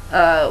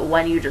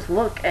 when you just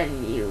look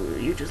and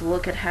you just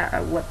look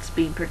at what's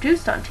being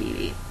produced on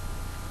TV.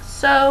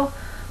 So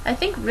I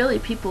think really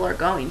people are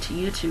going to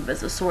YouTube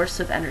as a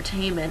source of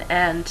entertainment,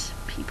 and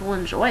people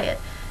enjoy it,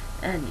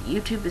 and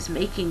YouTube is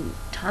making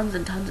tons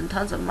and tons and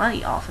tons of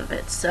money off of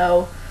it.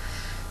 So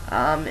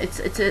it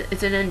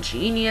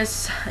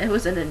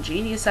was an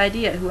ingenious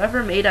idea.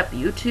 Whoever made up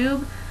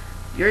YouTube,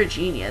 you're a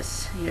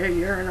genius.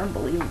 You're an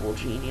unbelievable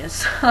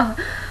genius.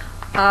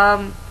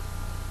 But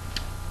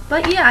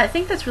yeah, I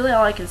think that's really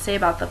all I can say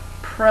about the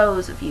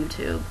pros of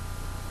YouTube.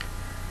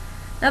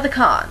 Now the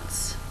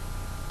cons.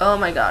 Oh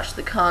my gosh,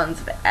 the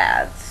cons of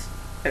ads.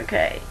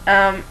 Okay.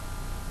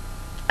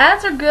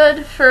 Ads are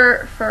good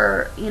for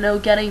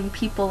getting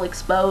people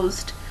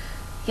exposed,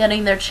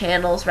 getting their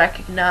channels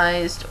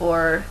recognized,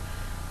 or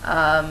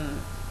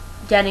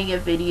getting a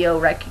video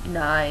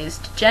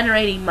recognized,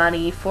 generating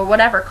money for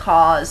whatever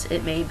cause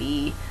it may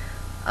be.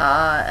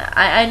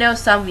 I know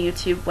some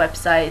YouTube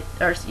websites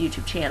or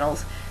YouTube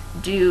channels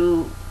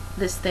do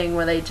this thing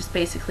where they just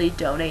basically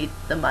donate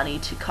the money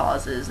to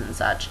causes and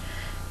such,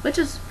 which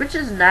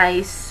is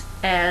nice,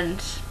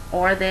 and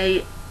or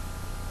they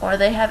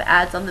have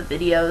ads on the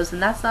videos,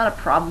 and that's not a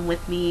problem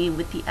with me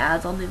with the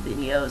ads on the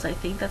videos. I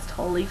think that's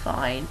totally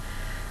fine.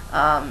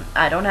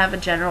 I don't have a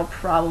general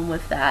problem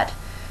with that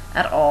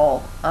at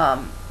all.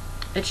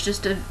 It's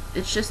just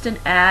an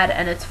ad,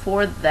 and it's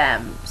for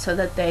them so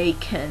that they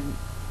can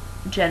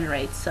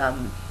generate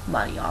some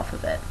money off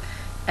of it.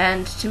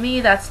 And to me,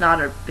 that's not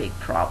a big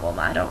problem.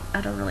 I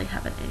don't really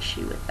have an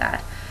issue with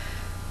that.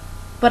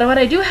 But what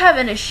I do have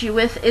an issue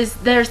with is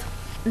there's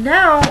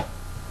now,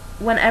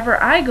 whenever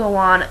I go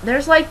on,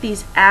 there's like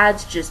these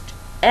ads just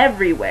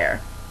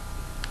everywhere.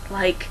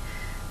 Like,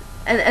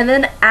 and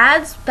then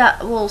ads that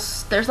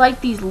there's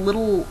like these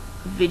little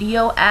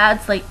video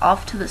ads like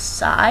off to the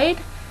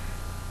side,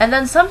 and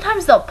then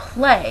sometimes they'll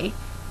play,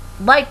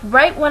 like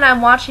right when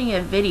I'm watching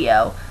a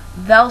video,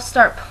 they'll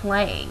start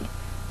playing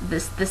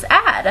this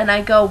ad, and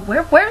I go,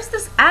 where's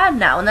this ad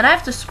now? And then I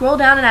have to scroll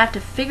down and I have to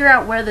figure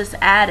out where this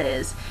ad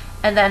is,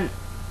 and then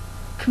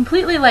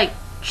completely like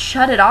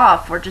shut it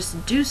off or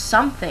just do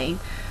something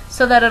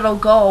so that it'll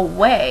go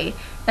away.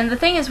 And the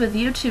thing is with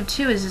YouTube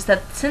too is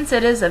that since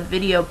it is a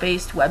video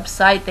based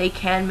website, they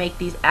can make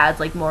these ads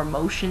like more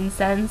motion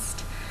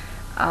sensed.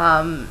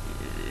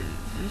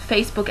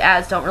 Facebook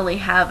ads don't really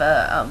have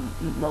a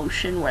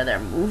motion where they're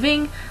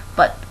moving,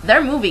 but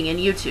they're moving in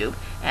YouTube,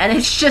 and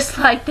it's just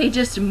like they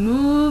just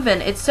move,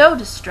 and it's so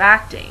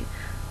distracting,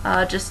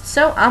 just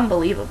so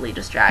unbelievably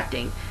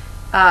distracting,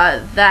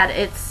 that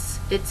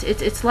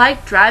it's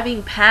like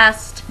driving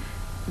past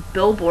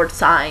billboard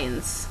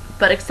signs,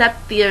 but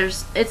except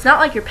it's not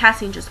like you're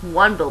passing just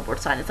one billboard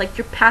sign, it's like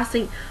you're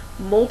passing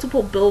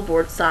multiple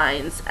billboard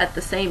signs at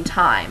the same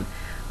time.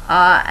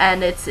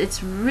 And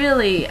it's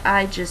really,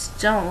 I just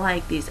don't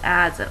like these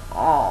ads at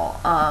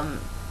all,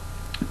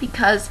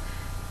 because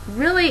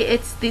really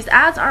these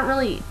ads aren't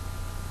really,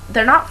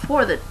 they're not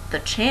for the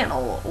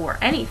channel or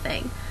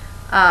anything.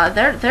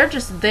 They're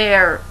just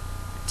there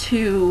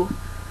to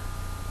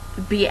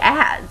be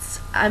ads.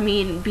 I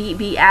mean,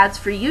 be ads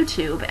for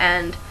YouTube,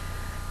 and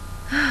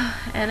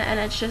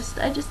it's just,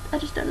 I just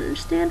don't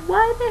understand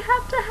why they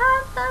have to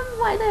have them,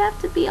 why they have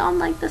to be on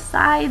like the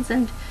sides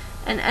and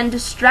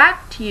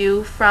distract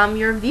you from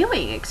your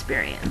viewing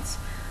experience.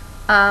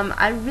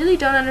 I really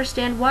don't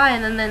understand why,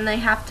 and then they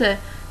have to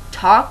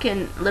talk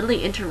and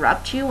literally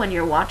interrupt you when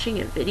you're watching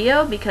a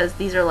video, because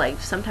these are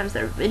like, sometimes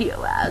they're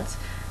video ads.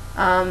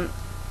 I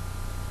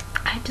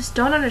just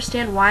don't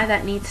understand why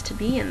that needs to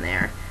be in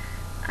there.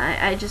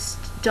 I just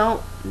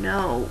don't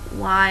know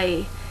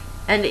why.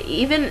 And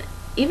even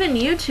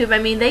YouTube, I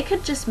mean, they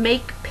could just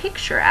make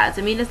picture ads.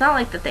 I mean, it's not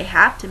like that they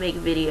have to make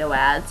video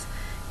ads,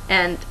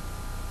 and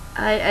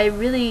it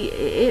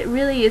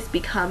really is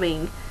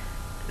becoming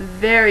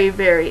very,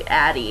 very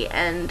addy,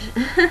 and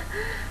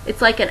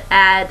it's like an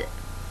ad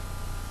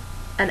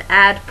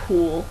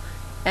pool,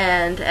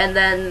 and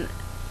then,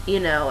 you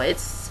know,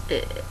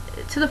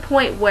 to the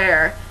point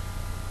where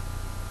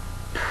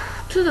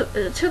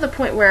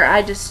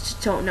I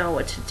just don't know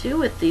what to do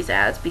with these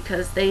ads,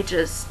 because they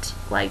just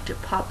like to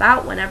pop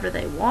out whenever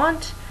they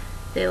want.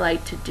 They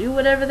like to do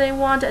whatever they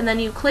want, and then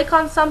you click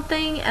on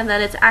something, and then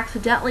it's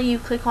accidentally you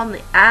click on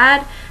the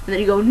ad, and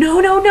then you go, no,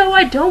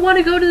 I don't want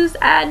to go to this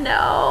ad,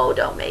 no,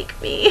 don't make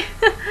me.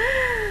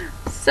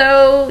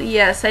 So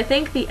yes, I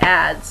think the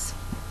ads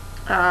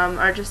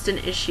are just an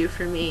issue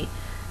for me,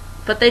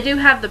 but they do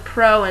have the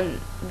pro,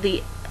 and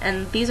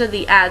these are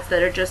the ads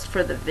that are just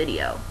for the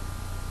video.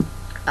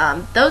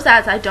 Those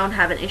ads I don't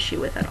have an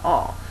issue with at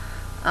all,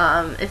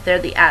 if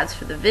they're the ads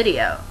for the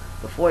video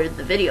before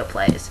the video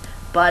plays.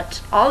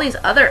 But all these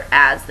other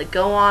ads that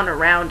go on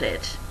around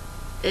it,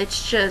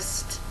 it's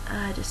just,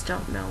 I just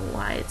don't know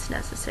why it's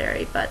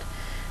necessary, but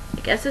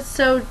I guess it's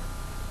so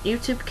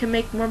YouTube can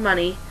make more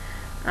money.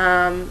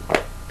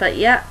 But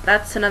yeah,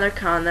 that's another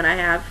con that I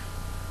have.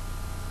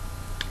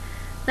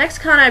 Next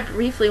con I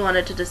briefly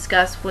wanted to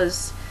discuss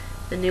was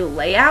the new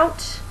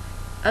layout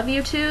of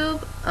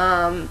YouTube.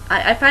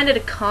 I find it a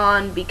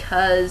con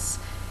because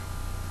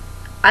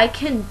I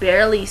can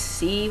barely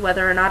see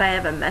whether or not I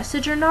have a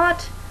message or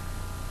not.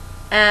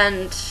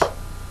 And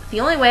the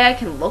only way I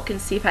can look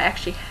and see if I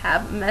actually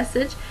have a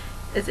message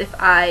is if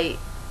I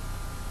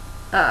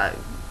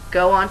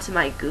go onto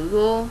my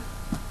Google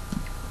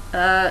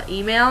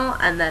email,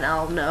 and then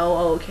I'll know,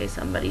 oh, okay,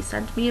 somebody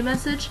sent me a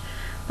message.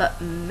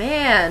 But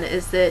man,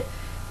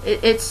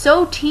 it's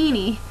so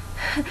teeny.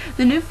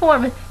 The new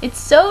form, it's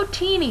so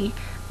teeny.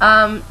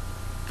 And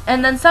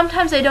then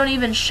sometimes they don't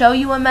even show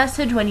you a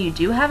message when you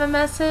do have a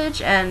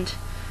message, and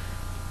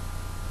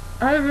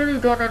I really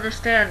don't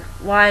understand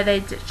why they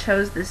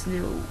chose this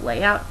new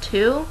layout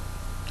too.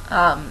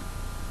 I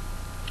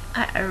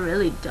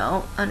really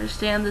don't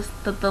understand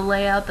the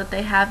layout that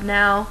they have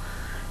now.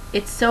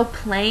 It's so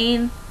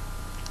plain,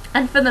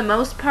 and for the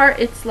most part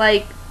it's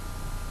like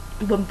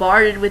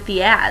bombarded with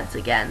the ads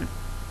again.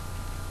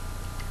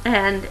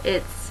 And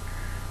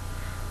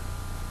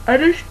I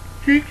just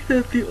think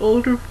that the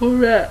older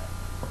format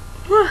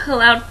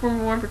allowed for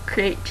more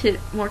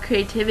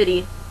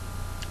creativity.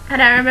 And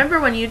I remember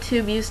when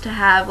YouTube used to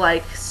have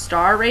like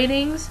star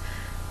ratings,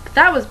 but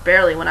that was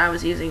barely when I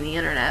was using the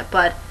internet,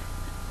 but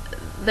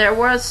there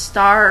was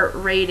star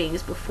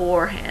ratings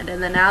beforehand,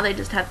 and then now they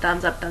just have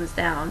thumbs up, thumbs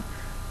down.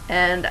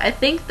 And I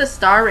think the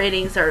star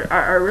ratings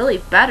are really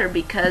better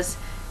because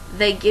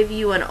they give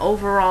you an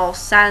overall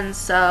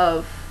sense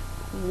of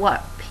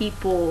what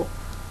people,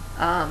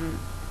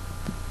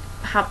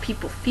 how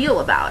people feel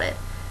about it,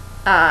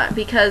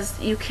 because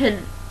you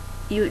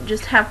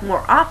just have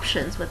more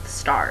options with the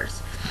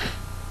stars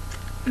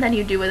than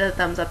you do with a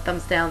thumbs up,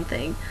 thumbs down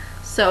thing.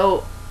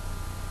 So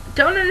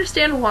don't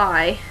understand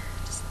why.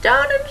 Just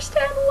don't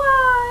understand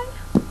why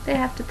they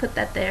have to put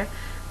that there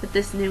with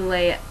this new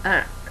layout.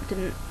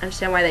 Didn't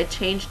understand why they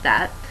changed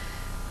that.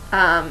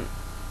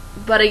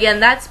 But again,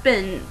 that's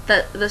been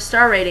the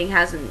star rating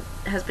has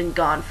been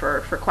gone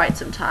for quite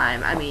some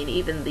time. I mean,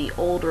 even the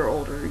older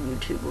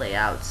YouTube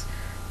layouts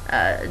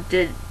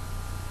did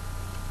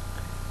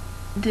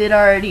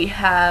already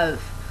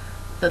have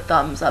the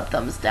thumbs up,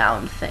 thumbs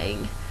down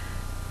thing.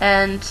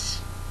 And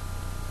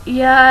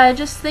yeah, I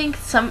just think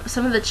some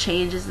of the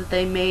changes that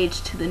they made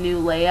to the new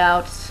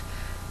layouts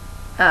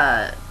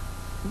I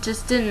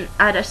just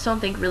don't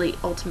think really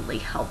ultimately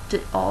helped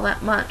it all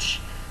that much.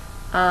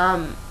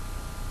 And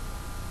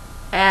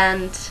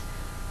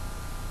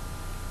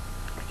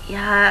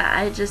yeah,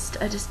 I just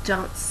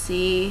don't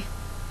see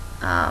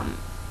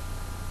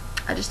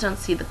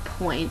the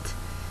point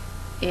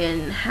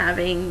in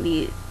having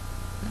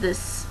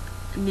this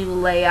new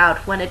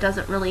layout when it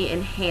doesn't really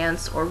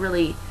enhance or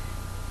really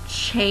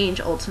change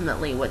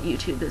ultimately what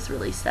YouTube has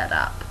really set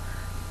up,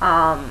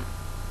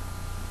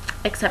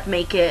 except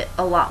make it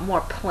a lot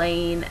more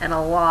plain and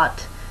a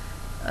lot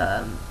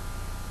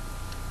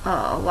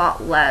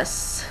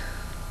less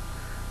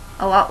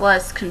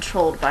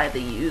controlled by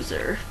the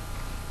user,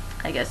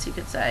 I guess you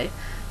could say.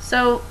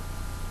 So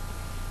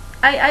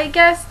I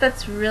guess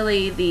that's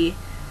really the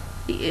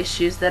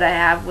issues that I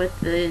have with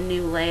the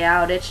new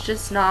layout. It's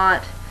just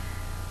not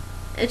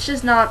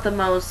the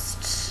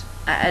most,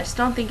 I just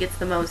don't think it's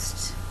the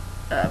most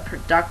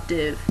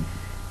productive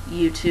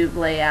YouTube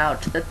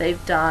layout that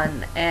they've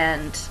done.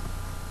 And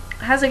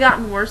has it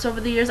gotten worse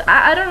over the years?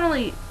 I don't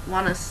really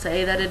want to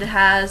say that it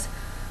has.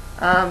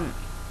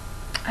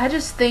 I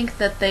just think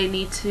that they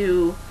need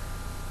to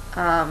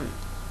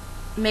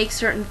make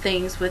certain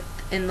things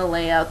within the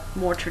layout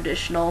more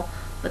traditional,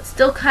 but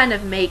still kind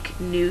of make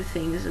new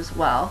things as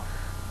well.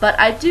 But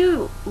I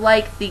do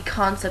like the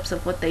concepts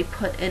of what they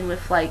put in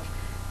with, like,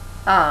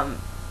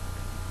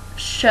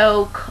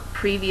 show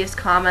previous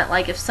comment.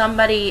 Like, if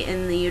somebody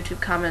in the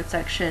YouTube comment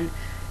section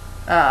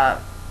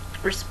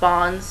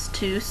responds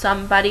to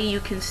somebody, you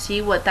can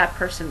see what that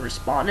person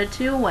responded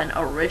to when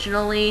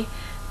originally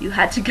you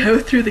had to go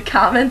through the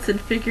comments and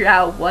figure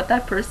out what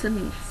that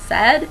person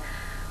said.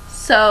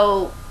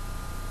 So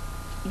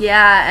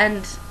yeah,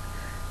 and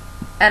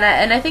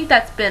I think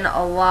that's been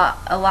a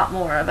lot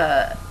more of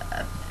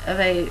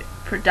a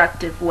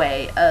productive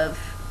way of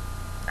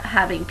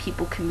having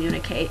people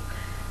communicate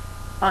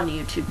on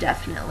YouTube,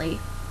 definitely.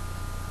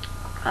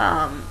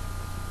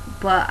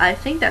 But I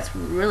think that's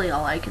really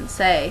all I can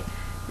say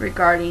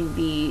regarding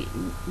the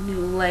new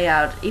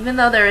layout. Even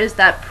though there is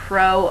that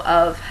pro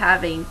of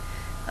having,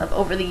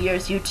 over the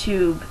years,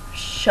 YouTube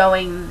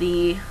showing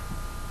the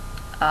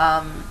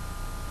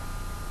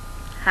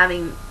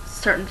having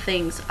certain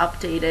things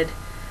updated,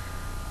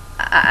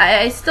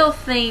 I still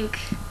think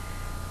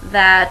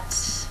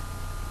that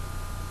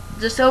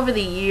just over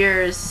the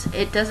years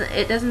it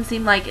doesn't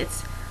seem like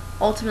it's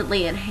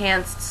ultimately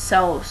enhanced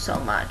so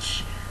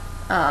much,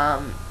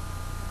 or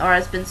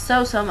has been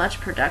so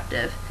much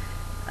productive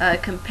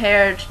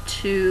compared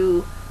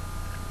to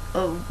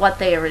what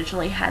they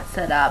originally had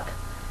set up.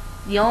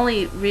 The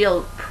only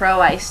real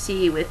pro I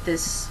see with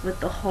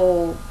the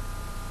whole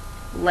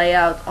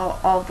layout,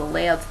 all of the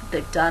layouts that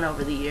they've done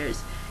over the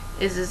years,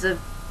 is of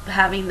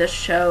having the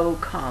show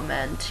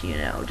comment,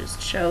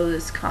 just show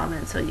this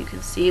comment so you can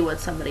see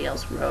what somebody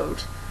else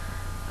wrote.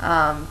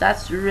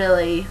 That's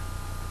really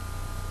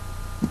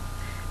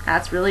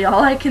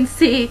all I can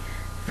see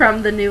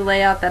from the new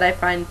layout that I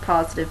find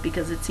positive,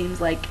 because it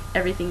seems like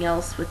everything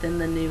else within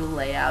the new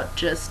layout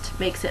just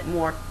makes it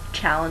more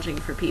challenging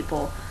for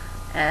people,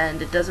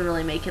 and it doesn't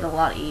really make it a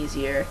lot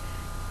easier.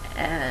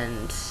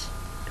 And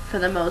for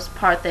the most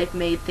part, they've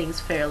made things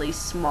fairly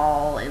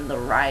small in the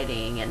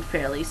writing and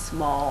fairly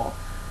small,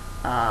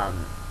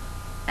 and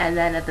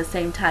then at the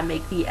same time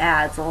make the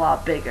ads a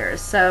lot bigger.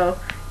 So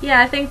yeah,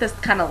 I think this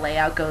kind of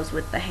layout goes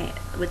with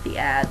the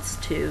ads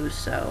too.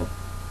 So,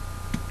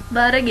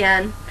 but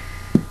again,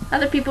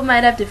 other people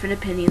might have different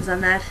opinions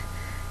on that.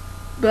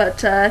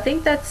 But I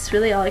think that's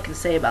really all I can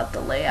say about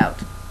the layout.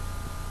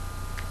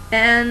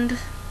 And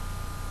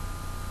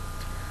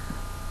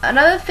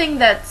another thing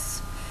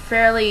that's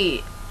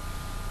fairly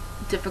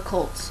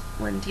difficult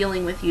when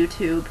dealing with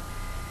YouTube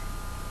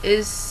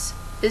is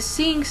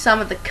seeing some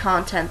of the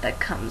content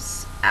that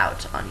comes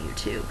out on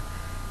YouTube.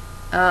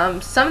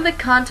 Some of the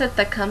content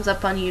that comes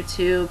up on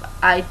YouTube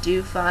I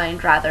do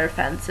find rather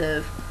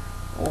offensive,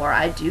 or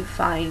I do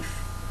find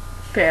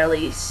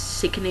fairly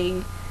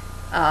sickening,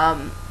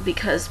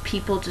 because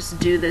people just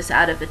do this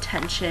out of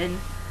attention.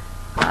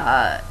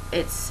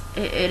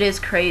 It is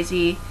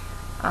crazy.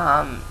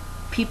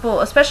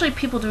 People, especially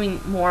people doing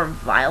more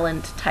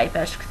violent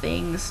type-esque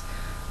things.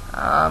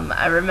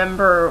 I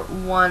remember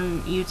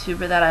one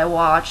YouTuber that I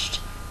watched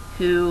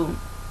who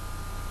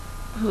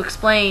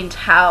explained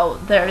how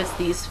there's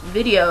these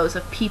videos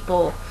of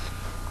people,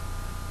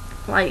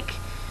 like,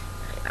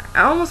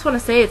 I almost want to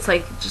say it's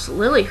like just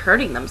literally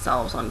hurting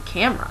themselves on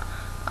camera.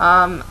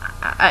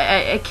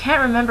 I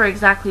can't remember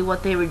exactly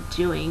what they were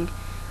doing.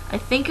 I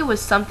think it was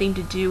something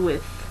to do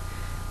with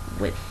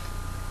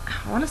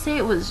I want to say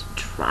it was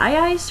dry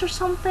ice or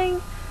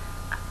something.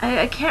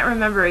 I can't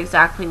remember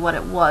exactly what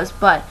it was,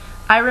 but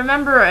I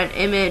remember an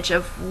image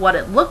of what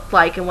it looked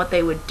like and what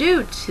they would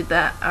do to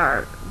that,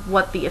 or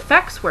what the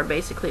effects were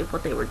basically of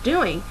what they were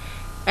doing,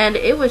 and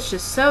it was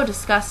just so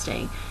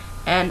disgusting.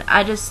 And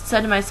I just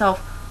said to myself,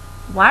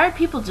 why are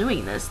people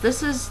doing this?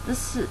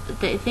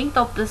 They think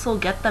that this will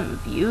get them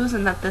views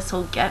and that this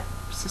will get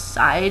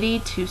society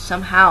to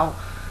somehow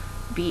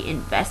be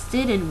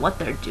invested in what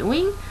they're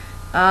doing.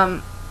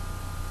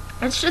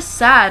 It's just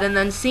sad. And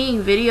then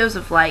seeing videos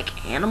of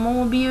like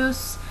animal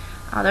abuse.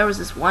 There was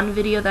this one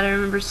video that I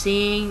remember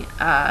seeing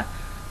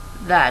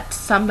that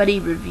somebody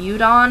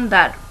reviewed on,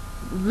 that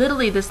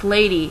literally this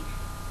lady,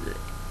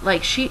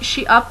 like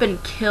she up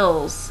and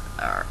kills,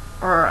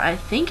 or I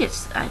think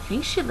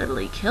she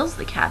literally kills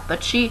the cat,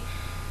 but she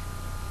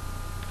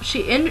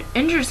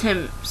injures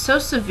him so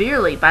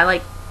severely by,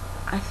 like,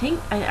 I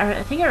think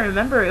I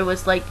remember it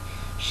was like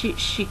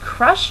she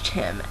crushed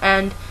him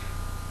and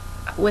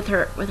with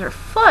her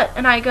foot.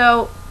 And I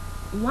go,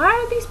 why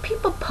are these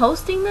people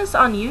posting this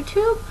on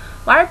YouTube?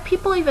 Why are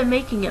people even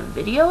making a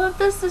video of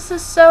this? This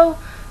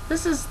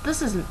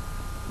is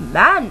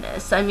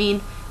madness. I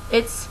mean,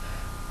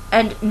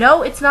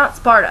 no, it's not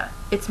Sparta.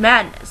 It's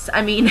madness.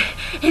 I mean,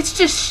 it's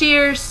just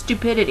sheer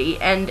stupidity,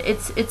 and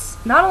it's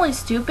not only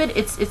stupid,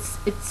 it's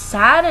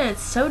sad, and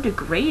it's so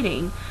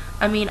degrading.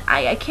 I mean,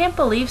 I can't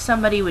believe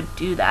somebody would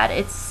do that.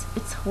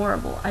 It's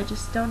horrible. I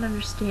just don't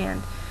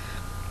understand.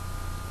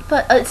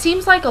 But it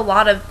seems like a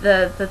lot of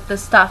the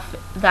stuff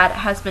that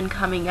has been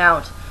coming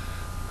out,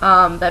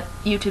 that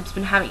YouTube's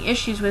been having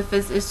issues with,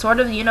 is sort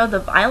of, the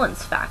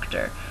violence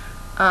factor.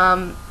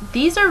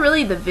 These are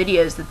really the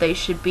videos that they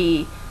should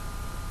be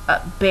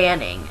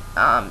banning.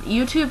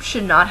 YouTube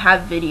should not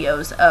have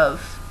videos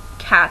of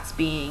cats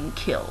being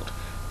killed.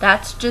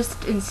 That's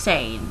just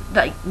insane.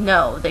 Like,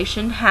 no, they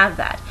shouldn't have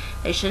that.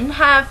 They shouldn't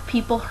have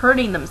people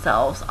hurting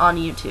themselves on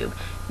YouTube.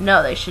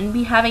 No, they shouldn't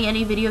be having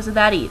any videos of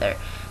that either.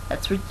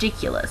 That's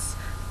ridiculous.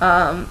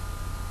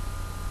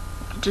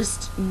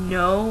 Just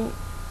no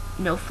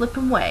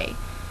flippin' way.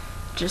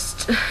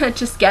 just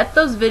just get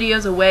those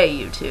videos away,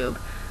 YouTube.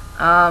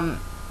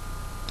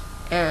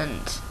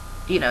 And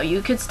you know,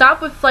 you could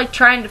stop with like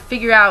trying to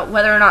figure out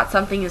whether or not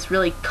something is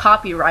really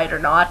copyright or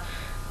not,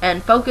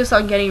 and focus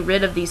on getting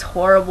rid of these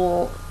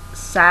horrible,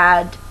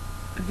 sad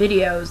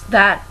videos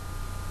that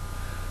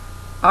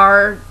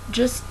are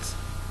just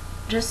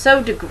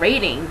so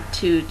degrading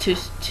to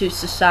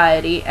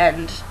society,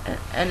 and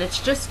it's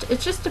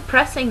just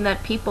depressing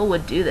that people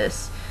would do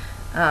this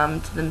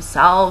to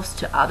themselves,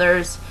 to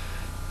others.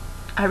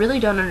 I really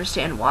don't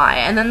understand why.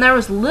 And then there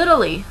was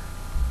literally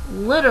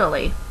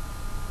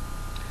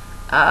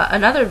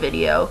another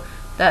video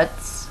that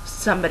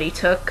somebody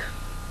took.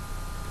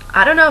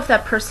 I don't know if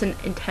that person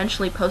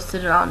intentionally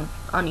posted it on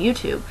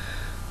YouTube,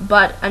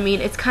 but I mean,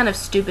 it's kind of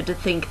stupid to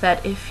think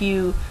that if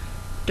you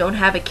don't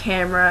have a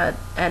camera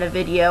and a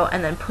video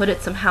and then put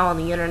it somehow on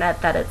the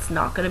internet, that it's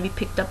not going to be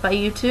picked up by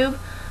YouTube.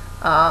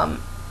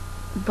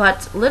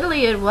 But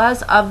literally it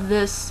was of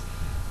this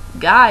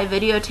guy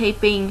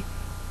videotaping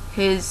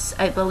his,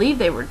 I believe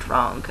they were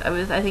drunk.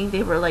 I think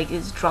they were like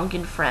his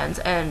drunken friends,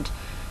 and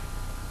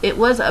it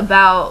was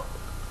about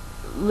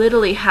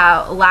literally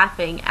how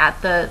laughing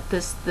at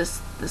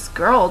this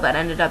girl that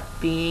ended up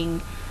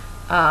being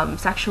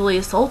sexually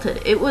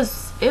assaulted. It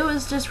was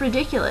just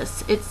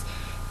ridiculous.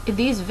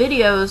 These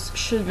videos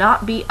should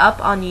not be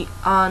up on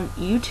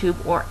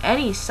YouTube or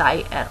any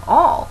site at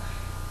all.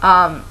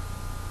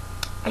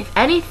 If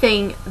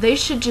anything, they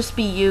should just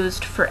be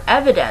used for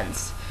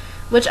evidence,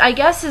 which I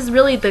guess is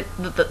really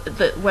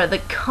where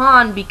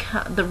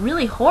the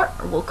really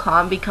horrible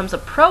con becomes a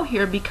pro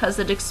here, because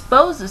it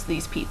exposes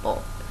these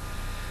people.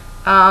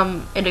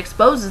 It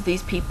exposes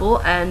these people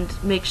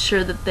and makes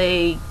sure that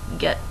they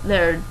get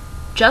their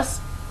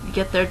just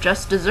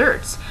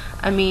desserts.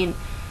 I mean,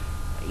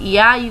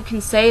 yeah, you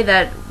can say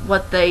that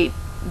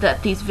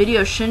these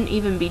videos shouldn't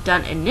even be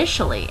done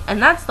initially,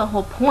 and that's the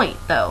whole point,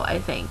 though, I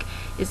think,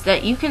 is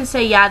that you can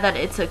say, yeah, that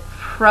it's a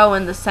pro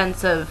in the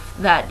sense of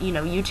that, you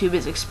know, YouTube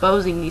is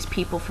exposing these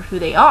people for who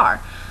they are,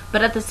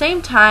 but at the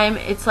same time,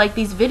 it's like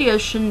these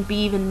videos shouldn't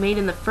be even made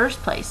in the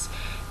first place.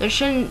 There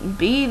shouldn't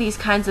be these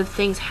kinds of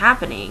things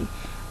happening.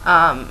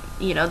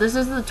 You know, this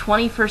is the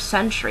 21st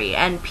century,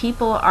 and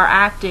people are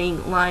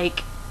acting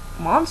like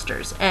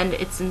monsters, and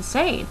it's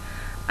insane.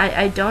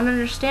 I don't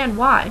understand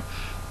why.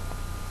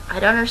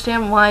 I don't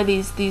understand why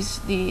these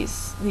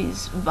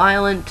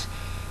violent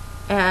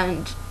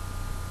and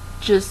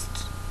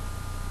just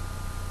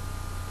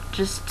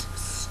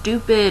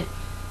stupid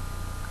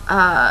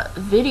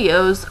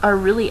videos are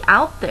really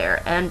out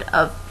there, and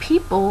of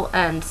people,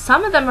 and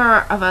some of them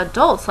are of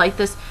adults. Like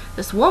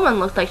this woman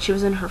looked like she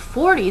was in her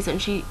 40s,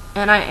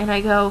 and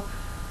I go,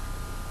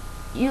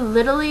 you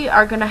literally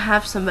are gonna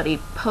have somebody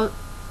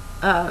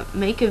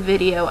make a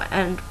video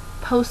and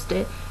post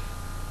it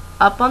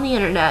up on the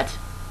internet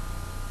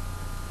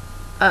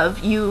of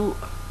you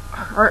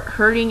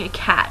hurting a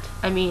cat.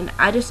 I mean,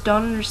 I just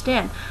don't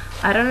understand.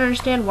 I don't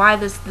understand why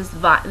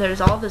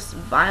there's all this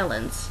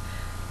violence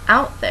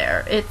out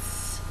there.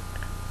 It's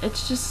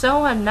just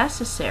so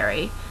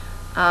unnecessary.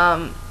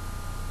 But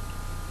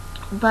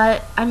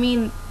I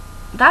mean,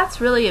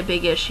 that's really a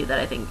big issue that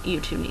I think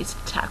YouTube needs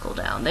to tackle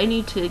down. They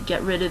need to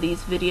get rid of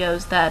these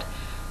videos that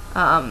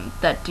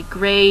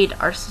degrade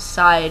our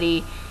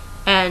society.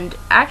 And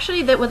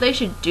actually, what they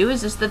should do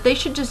is that they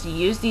should just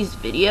use these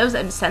videos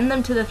and send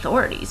them to the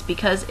authorities,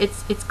 because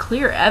it's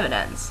clear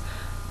evidence.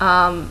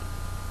 And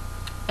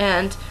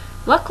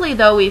luckily,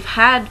 though, we've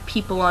had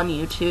people on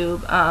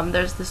YouTube.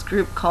 There's this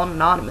group called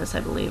Anonymous, I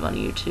believe, on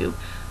YouTube.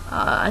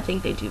 I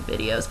think they do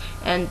videos,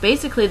 and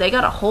basically they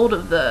got a hold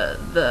of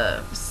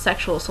the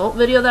sexual assault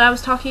video that I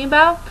was talking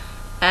about,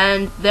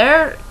 and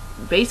they're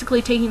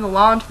basically taking the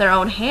law into their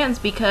own hands,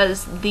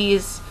 because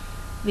these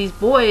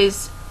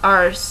boys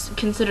are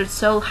considered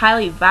so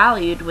highly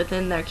valued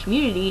within their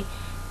community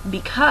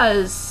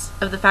because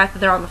of the fact that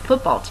they're on the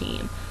football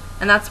team,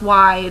 and that's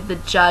why the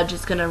judge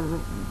is going to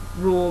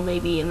rule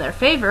maybe in their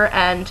favor,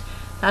 and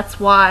that's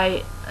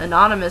why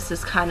Anonymous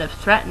is kind of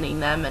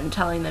threatening them and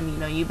telling them, you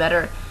know, you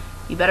better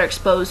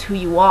expose who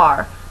you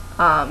are,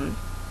 or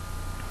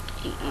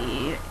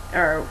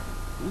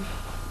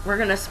we're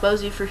going to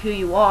expose you for who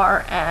you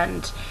are,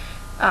 and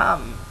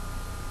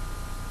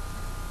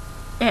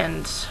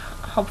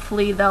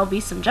hopefully there'll be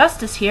some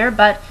justice here.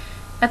 But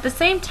at the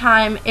same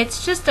time,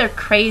 it's just a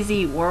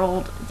crazy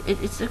world.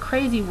 It's a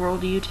crazy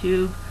world,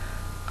 YouTube,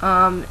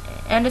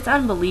 and it's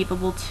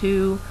unbelievable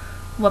too,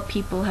 what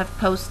people have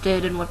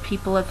posted and what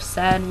people have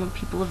said and what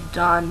people have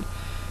done.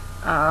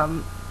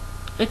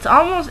 It's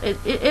almost,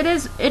 it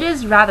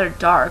is rather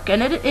dark,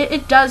 and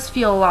it does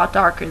feel a lot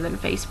darker than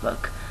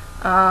Facebook.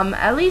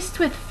 At least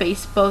with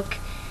Facebook,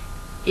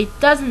 it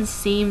doesn't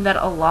seem that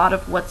a lot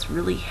of what's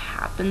really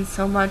happened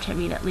so much. I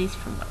mean, at least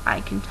from what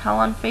I can tell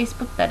on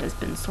Facebook, that has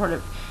been sort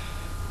of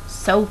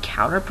so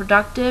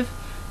counterproductive.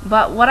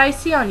 But what I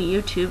see on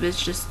YouTube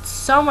is just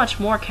so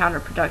much more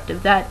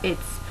counterproductive that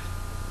it's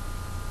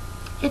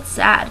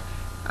sad.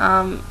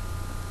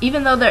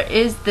 Even though there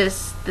is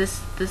this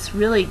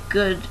really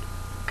good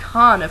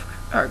con of,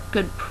 or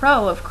good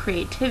pro of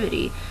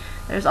creativity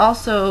there's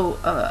also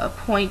a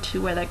point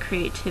to where that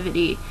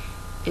creativity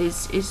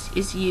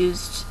is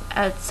used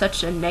at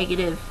such a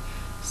negative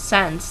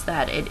sense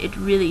that it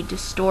really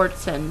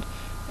distorts and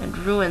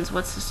ruins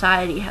what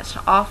society has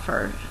to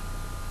offer.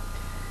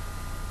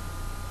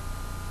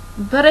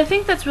 But I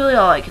think that's really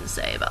all I can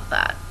say about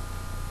that.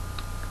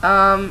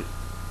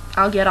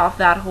 I'll get off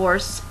that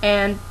horse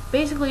and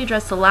basically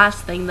address the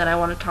last thing that I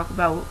want to talk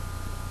about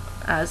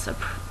as a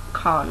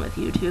con with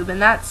YouTube,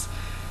 and that's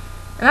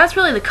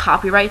really the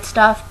copyright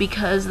stuff,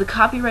 because the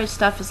copyright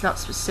stuff is not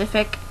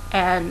specific,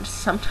 and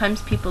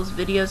sometimes people's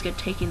videos get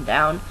taken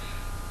down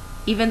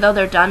even though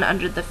they're done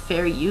under the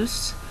fair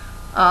use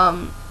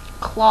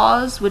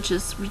clause, which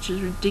is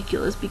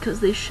ridiculous, because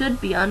they should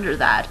be under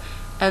that,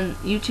 and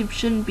YouTube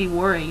shouldn't be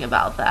worrying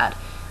about that,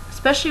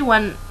 especially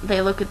when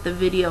they look at the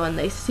video and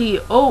they see,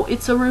 oh,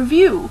 it's a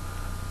review.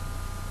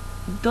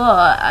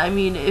 Duh. I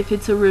mean, if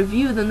it's a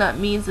review, then that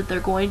means that they're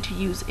going to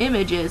use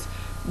images,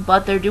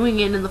 but they're doing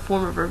it in the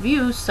form of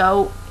review,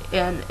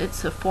 and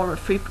it's a form of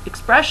free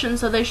expression,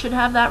 so they should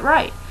have that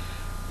right.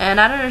 And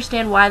I don't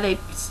understand why they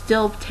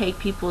still take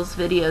people's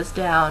videos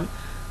down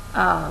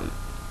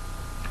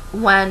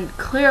when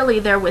clearly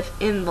they're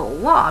within the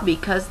law,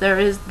 because there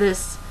is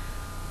this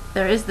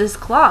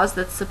clause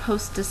that's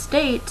supposed to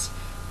state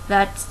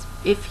that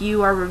if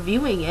you are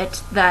reviewing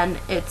it, then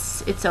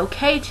it's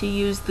okay to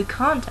use the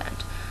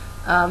content.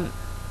 And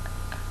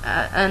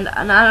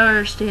I don't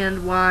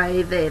understand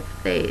why they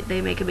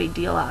make a big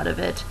deal out of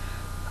it.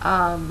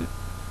 But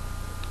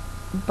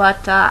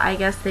I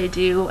guess they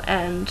do,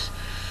 and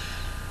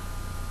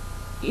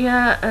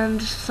yeah,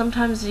 and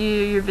sometimes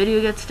your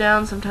video gets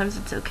down, sometimes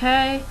it's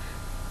okay.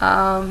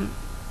 I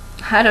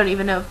don't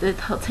even know if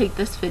they'll take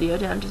this video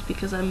down just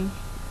because I'm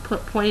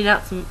pointing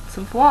out some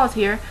flaws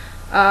here.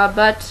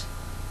 But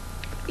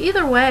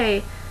either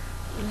way,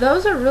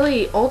 those are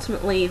really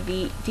ultimately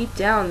deep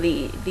down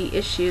the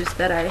issues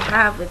that I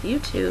have with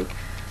YouTube.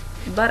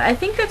 But I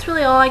think that's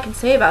really all I can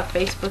say about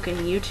Facebook and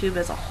YouTube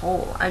as a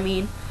whole. I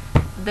mean,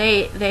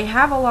 they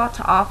have a lot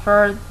to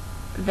offer.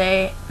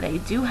 They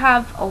do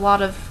have a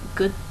lot of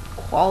good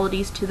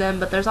qualities to them,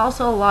 but there's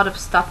also a lot of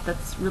stuff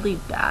that's really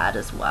bad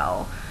as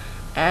well,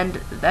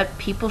 and that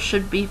people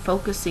should be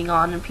focusing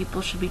on and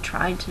people should be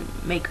trying to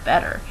make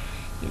better,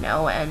 you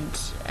know.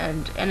 And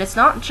it's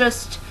not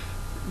just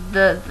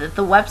the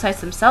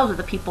websites themselves or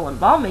the people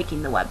involved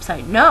making the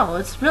website. No,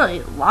 it's really,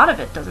 a lot of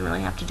it doesn't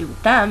really have to do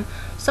with them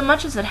so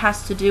much as it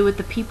has to do with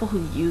the people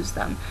who use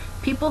them.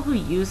 People who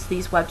use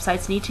these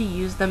websites need to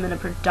use them in a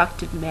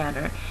productive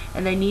manner,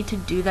 and they need to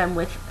do them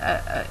with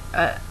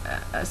a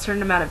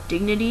certain amount of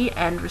dignity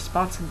and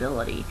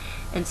responsibility,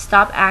 and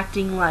stop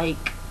acting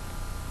like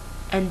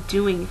and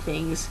doing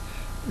things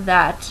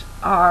that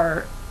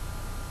are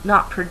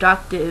not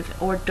productive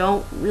or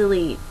don't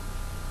really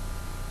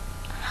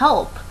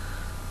help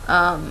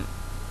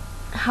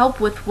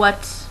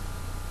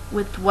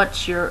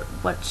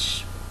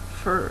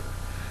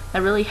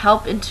that really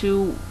help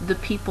into the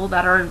people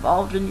that are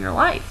involved in your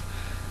life,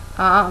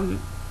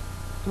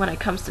 when it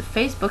comes to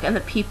Facebook, and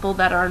the people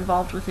that are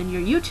involved within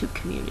your YouTube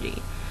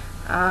community.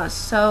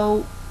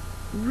 So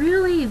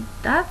really,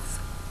 that's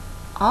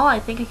all I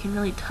think I can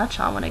really touch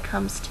on when it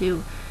comes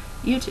to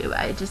YouTube.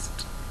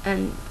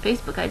 And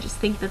Facebook, I just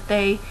think that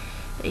they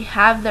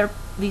have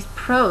these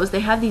pros, they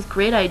have these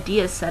great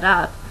ideas set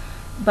up,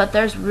 but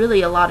there's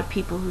really a lot of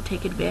people who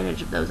take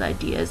advantage of those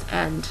ideas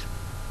and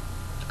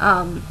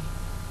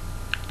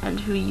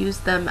who use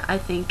them, I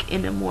think,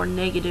 in a more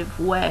negative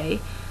way,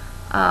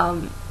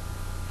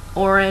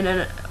 or in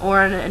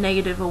a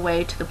negative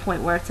way to the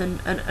point where it's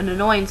an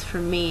annoyance for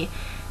me.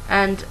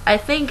 And I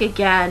think,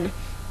 again,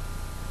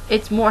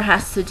 it's more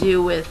has to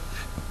do with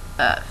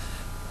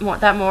more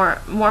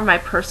of my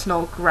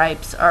personal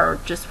gripes are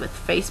just with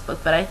Facebook,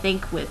 but I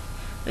think with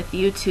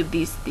YouTube,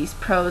 these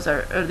pros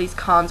or these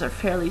cons are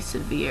fairly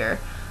severe.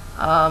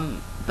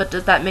 But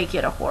does that make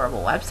it a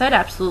horrible website?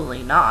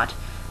 Absolutely not.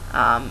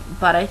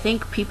 But I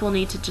think people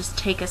need to just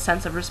take a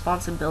sense of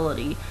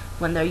responsibility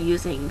when they're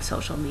using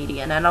social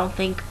media, and I don't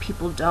think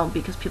people don't,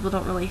 because people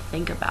don't really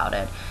think about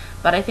it.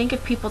 But I think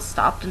if people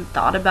stopped and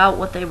thought about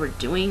what they were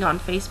doing on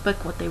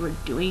Facebook, what they were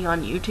doing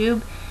on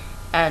YouTube,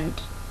 and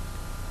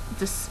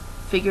just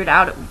figured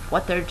out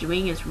what they're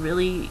doing is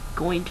really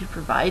going to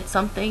provide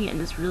something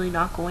and is really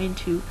not going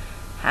to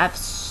have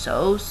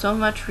so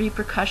much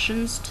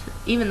repercussions,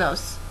 even though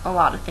a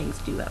lot of things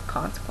do have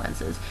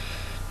consequences.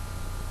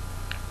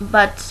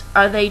 But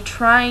are they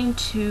trying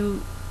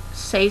to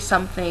say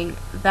something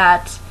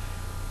that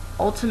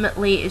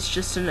ultimately is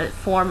just in a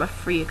form of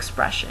free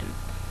expression?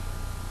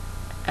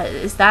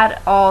 Is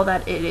that all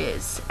that it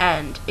is?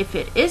 And if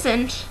it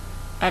isn't,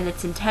 and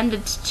it's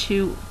intended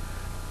to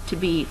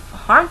be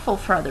harmful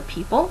for other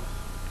people,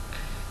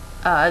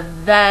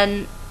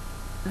 then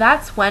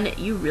that's when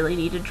you really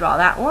need to draw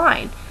that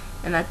line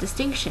and that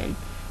distinction.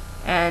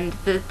 And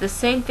the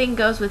same thing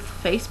goes with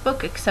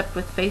Facebook, except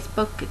with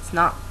Facebook it's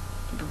not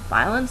the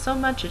violence so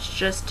much, it's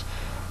just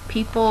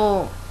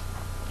people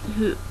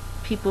who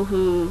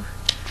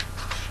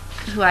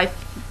I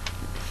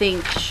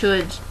think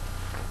should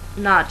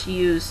not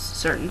use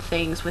certain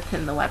things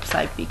within the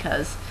website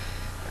because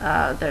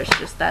there's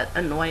just that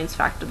annoyance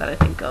factor that I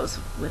think goes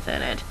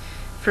within it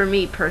for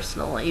me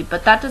personally.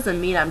 But that doesn't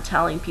mean I'm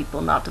telling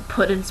people not to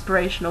put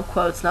inspirational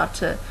quotes, not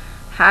to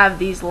have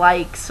these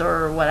likes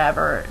or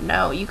whatever.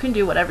 No, you can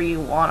do whatever you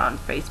want on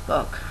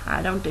Facebook.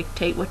 I don't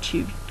dictate what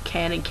you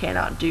can and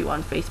cannot do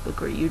on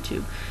Facebook or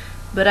YouTube.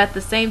 But at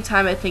the same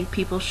time, I think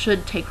people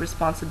should take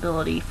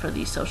responsibility for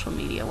these social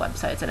media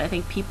websites, and I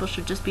think people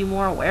should just be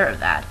more aware of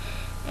that.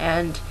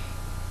 And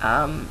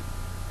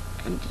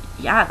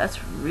yeah,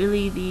 that's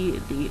really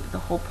the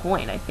whole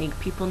point. I think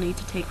people need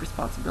to take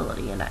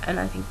responsibility, and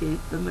I think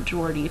the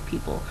majority of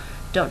people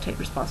don't take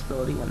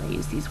responsibility when they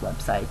use these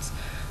websites,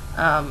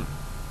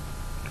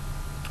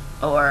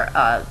 or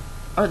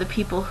the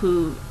people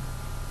who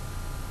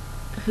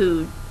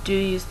do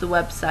use the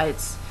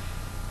websites.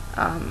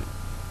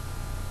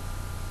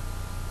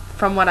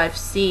 From what I've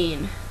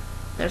seen,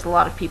 there's a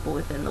lot of people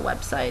within the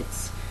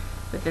websites,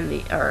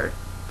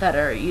 that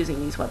are using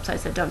these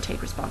websites that don't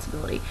take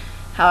responsibility.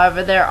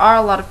 However, there are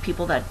a lot of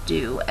people that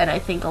do, and I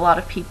think a lot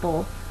of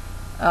people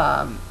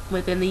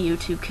within the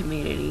YouTube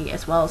community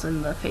as well as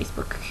in the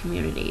Facebook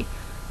community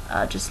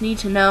just need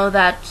to know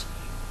that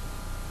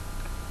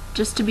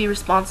just to be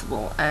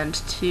responsible and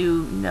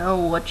to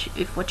know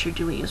if what you're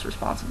doing is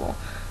responsible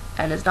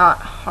and is not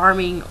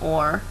harming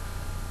or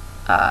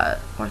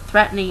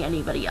threatening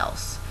anybody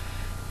else.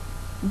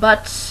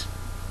 But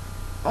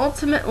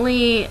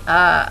ultimately,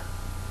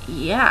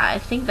 yeah, I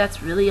think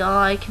that's really all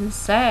I can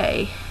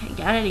say.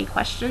 Again, any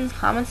questions,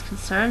 comments,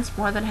 concerns,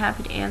 more than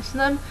happy to answer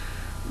them.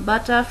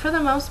 But for the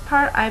most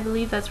part, I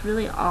believe that's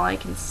really all I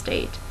can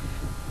state.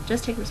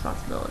 Just take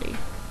responsibility.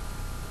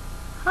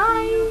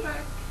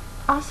 Hi!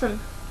 Awesome.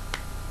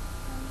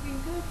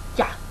 Everything good?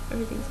 Yeah,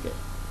 everything's good.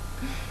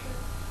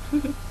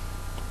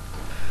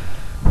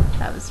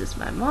 That was just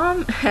my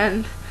mom,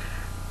 and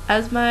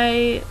as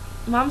my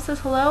mom says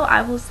hello,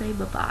 I will say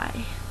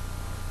bye-bye.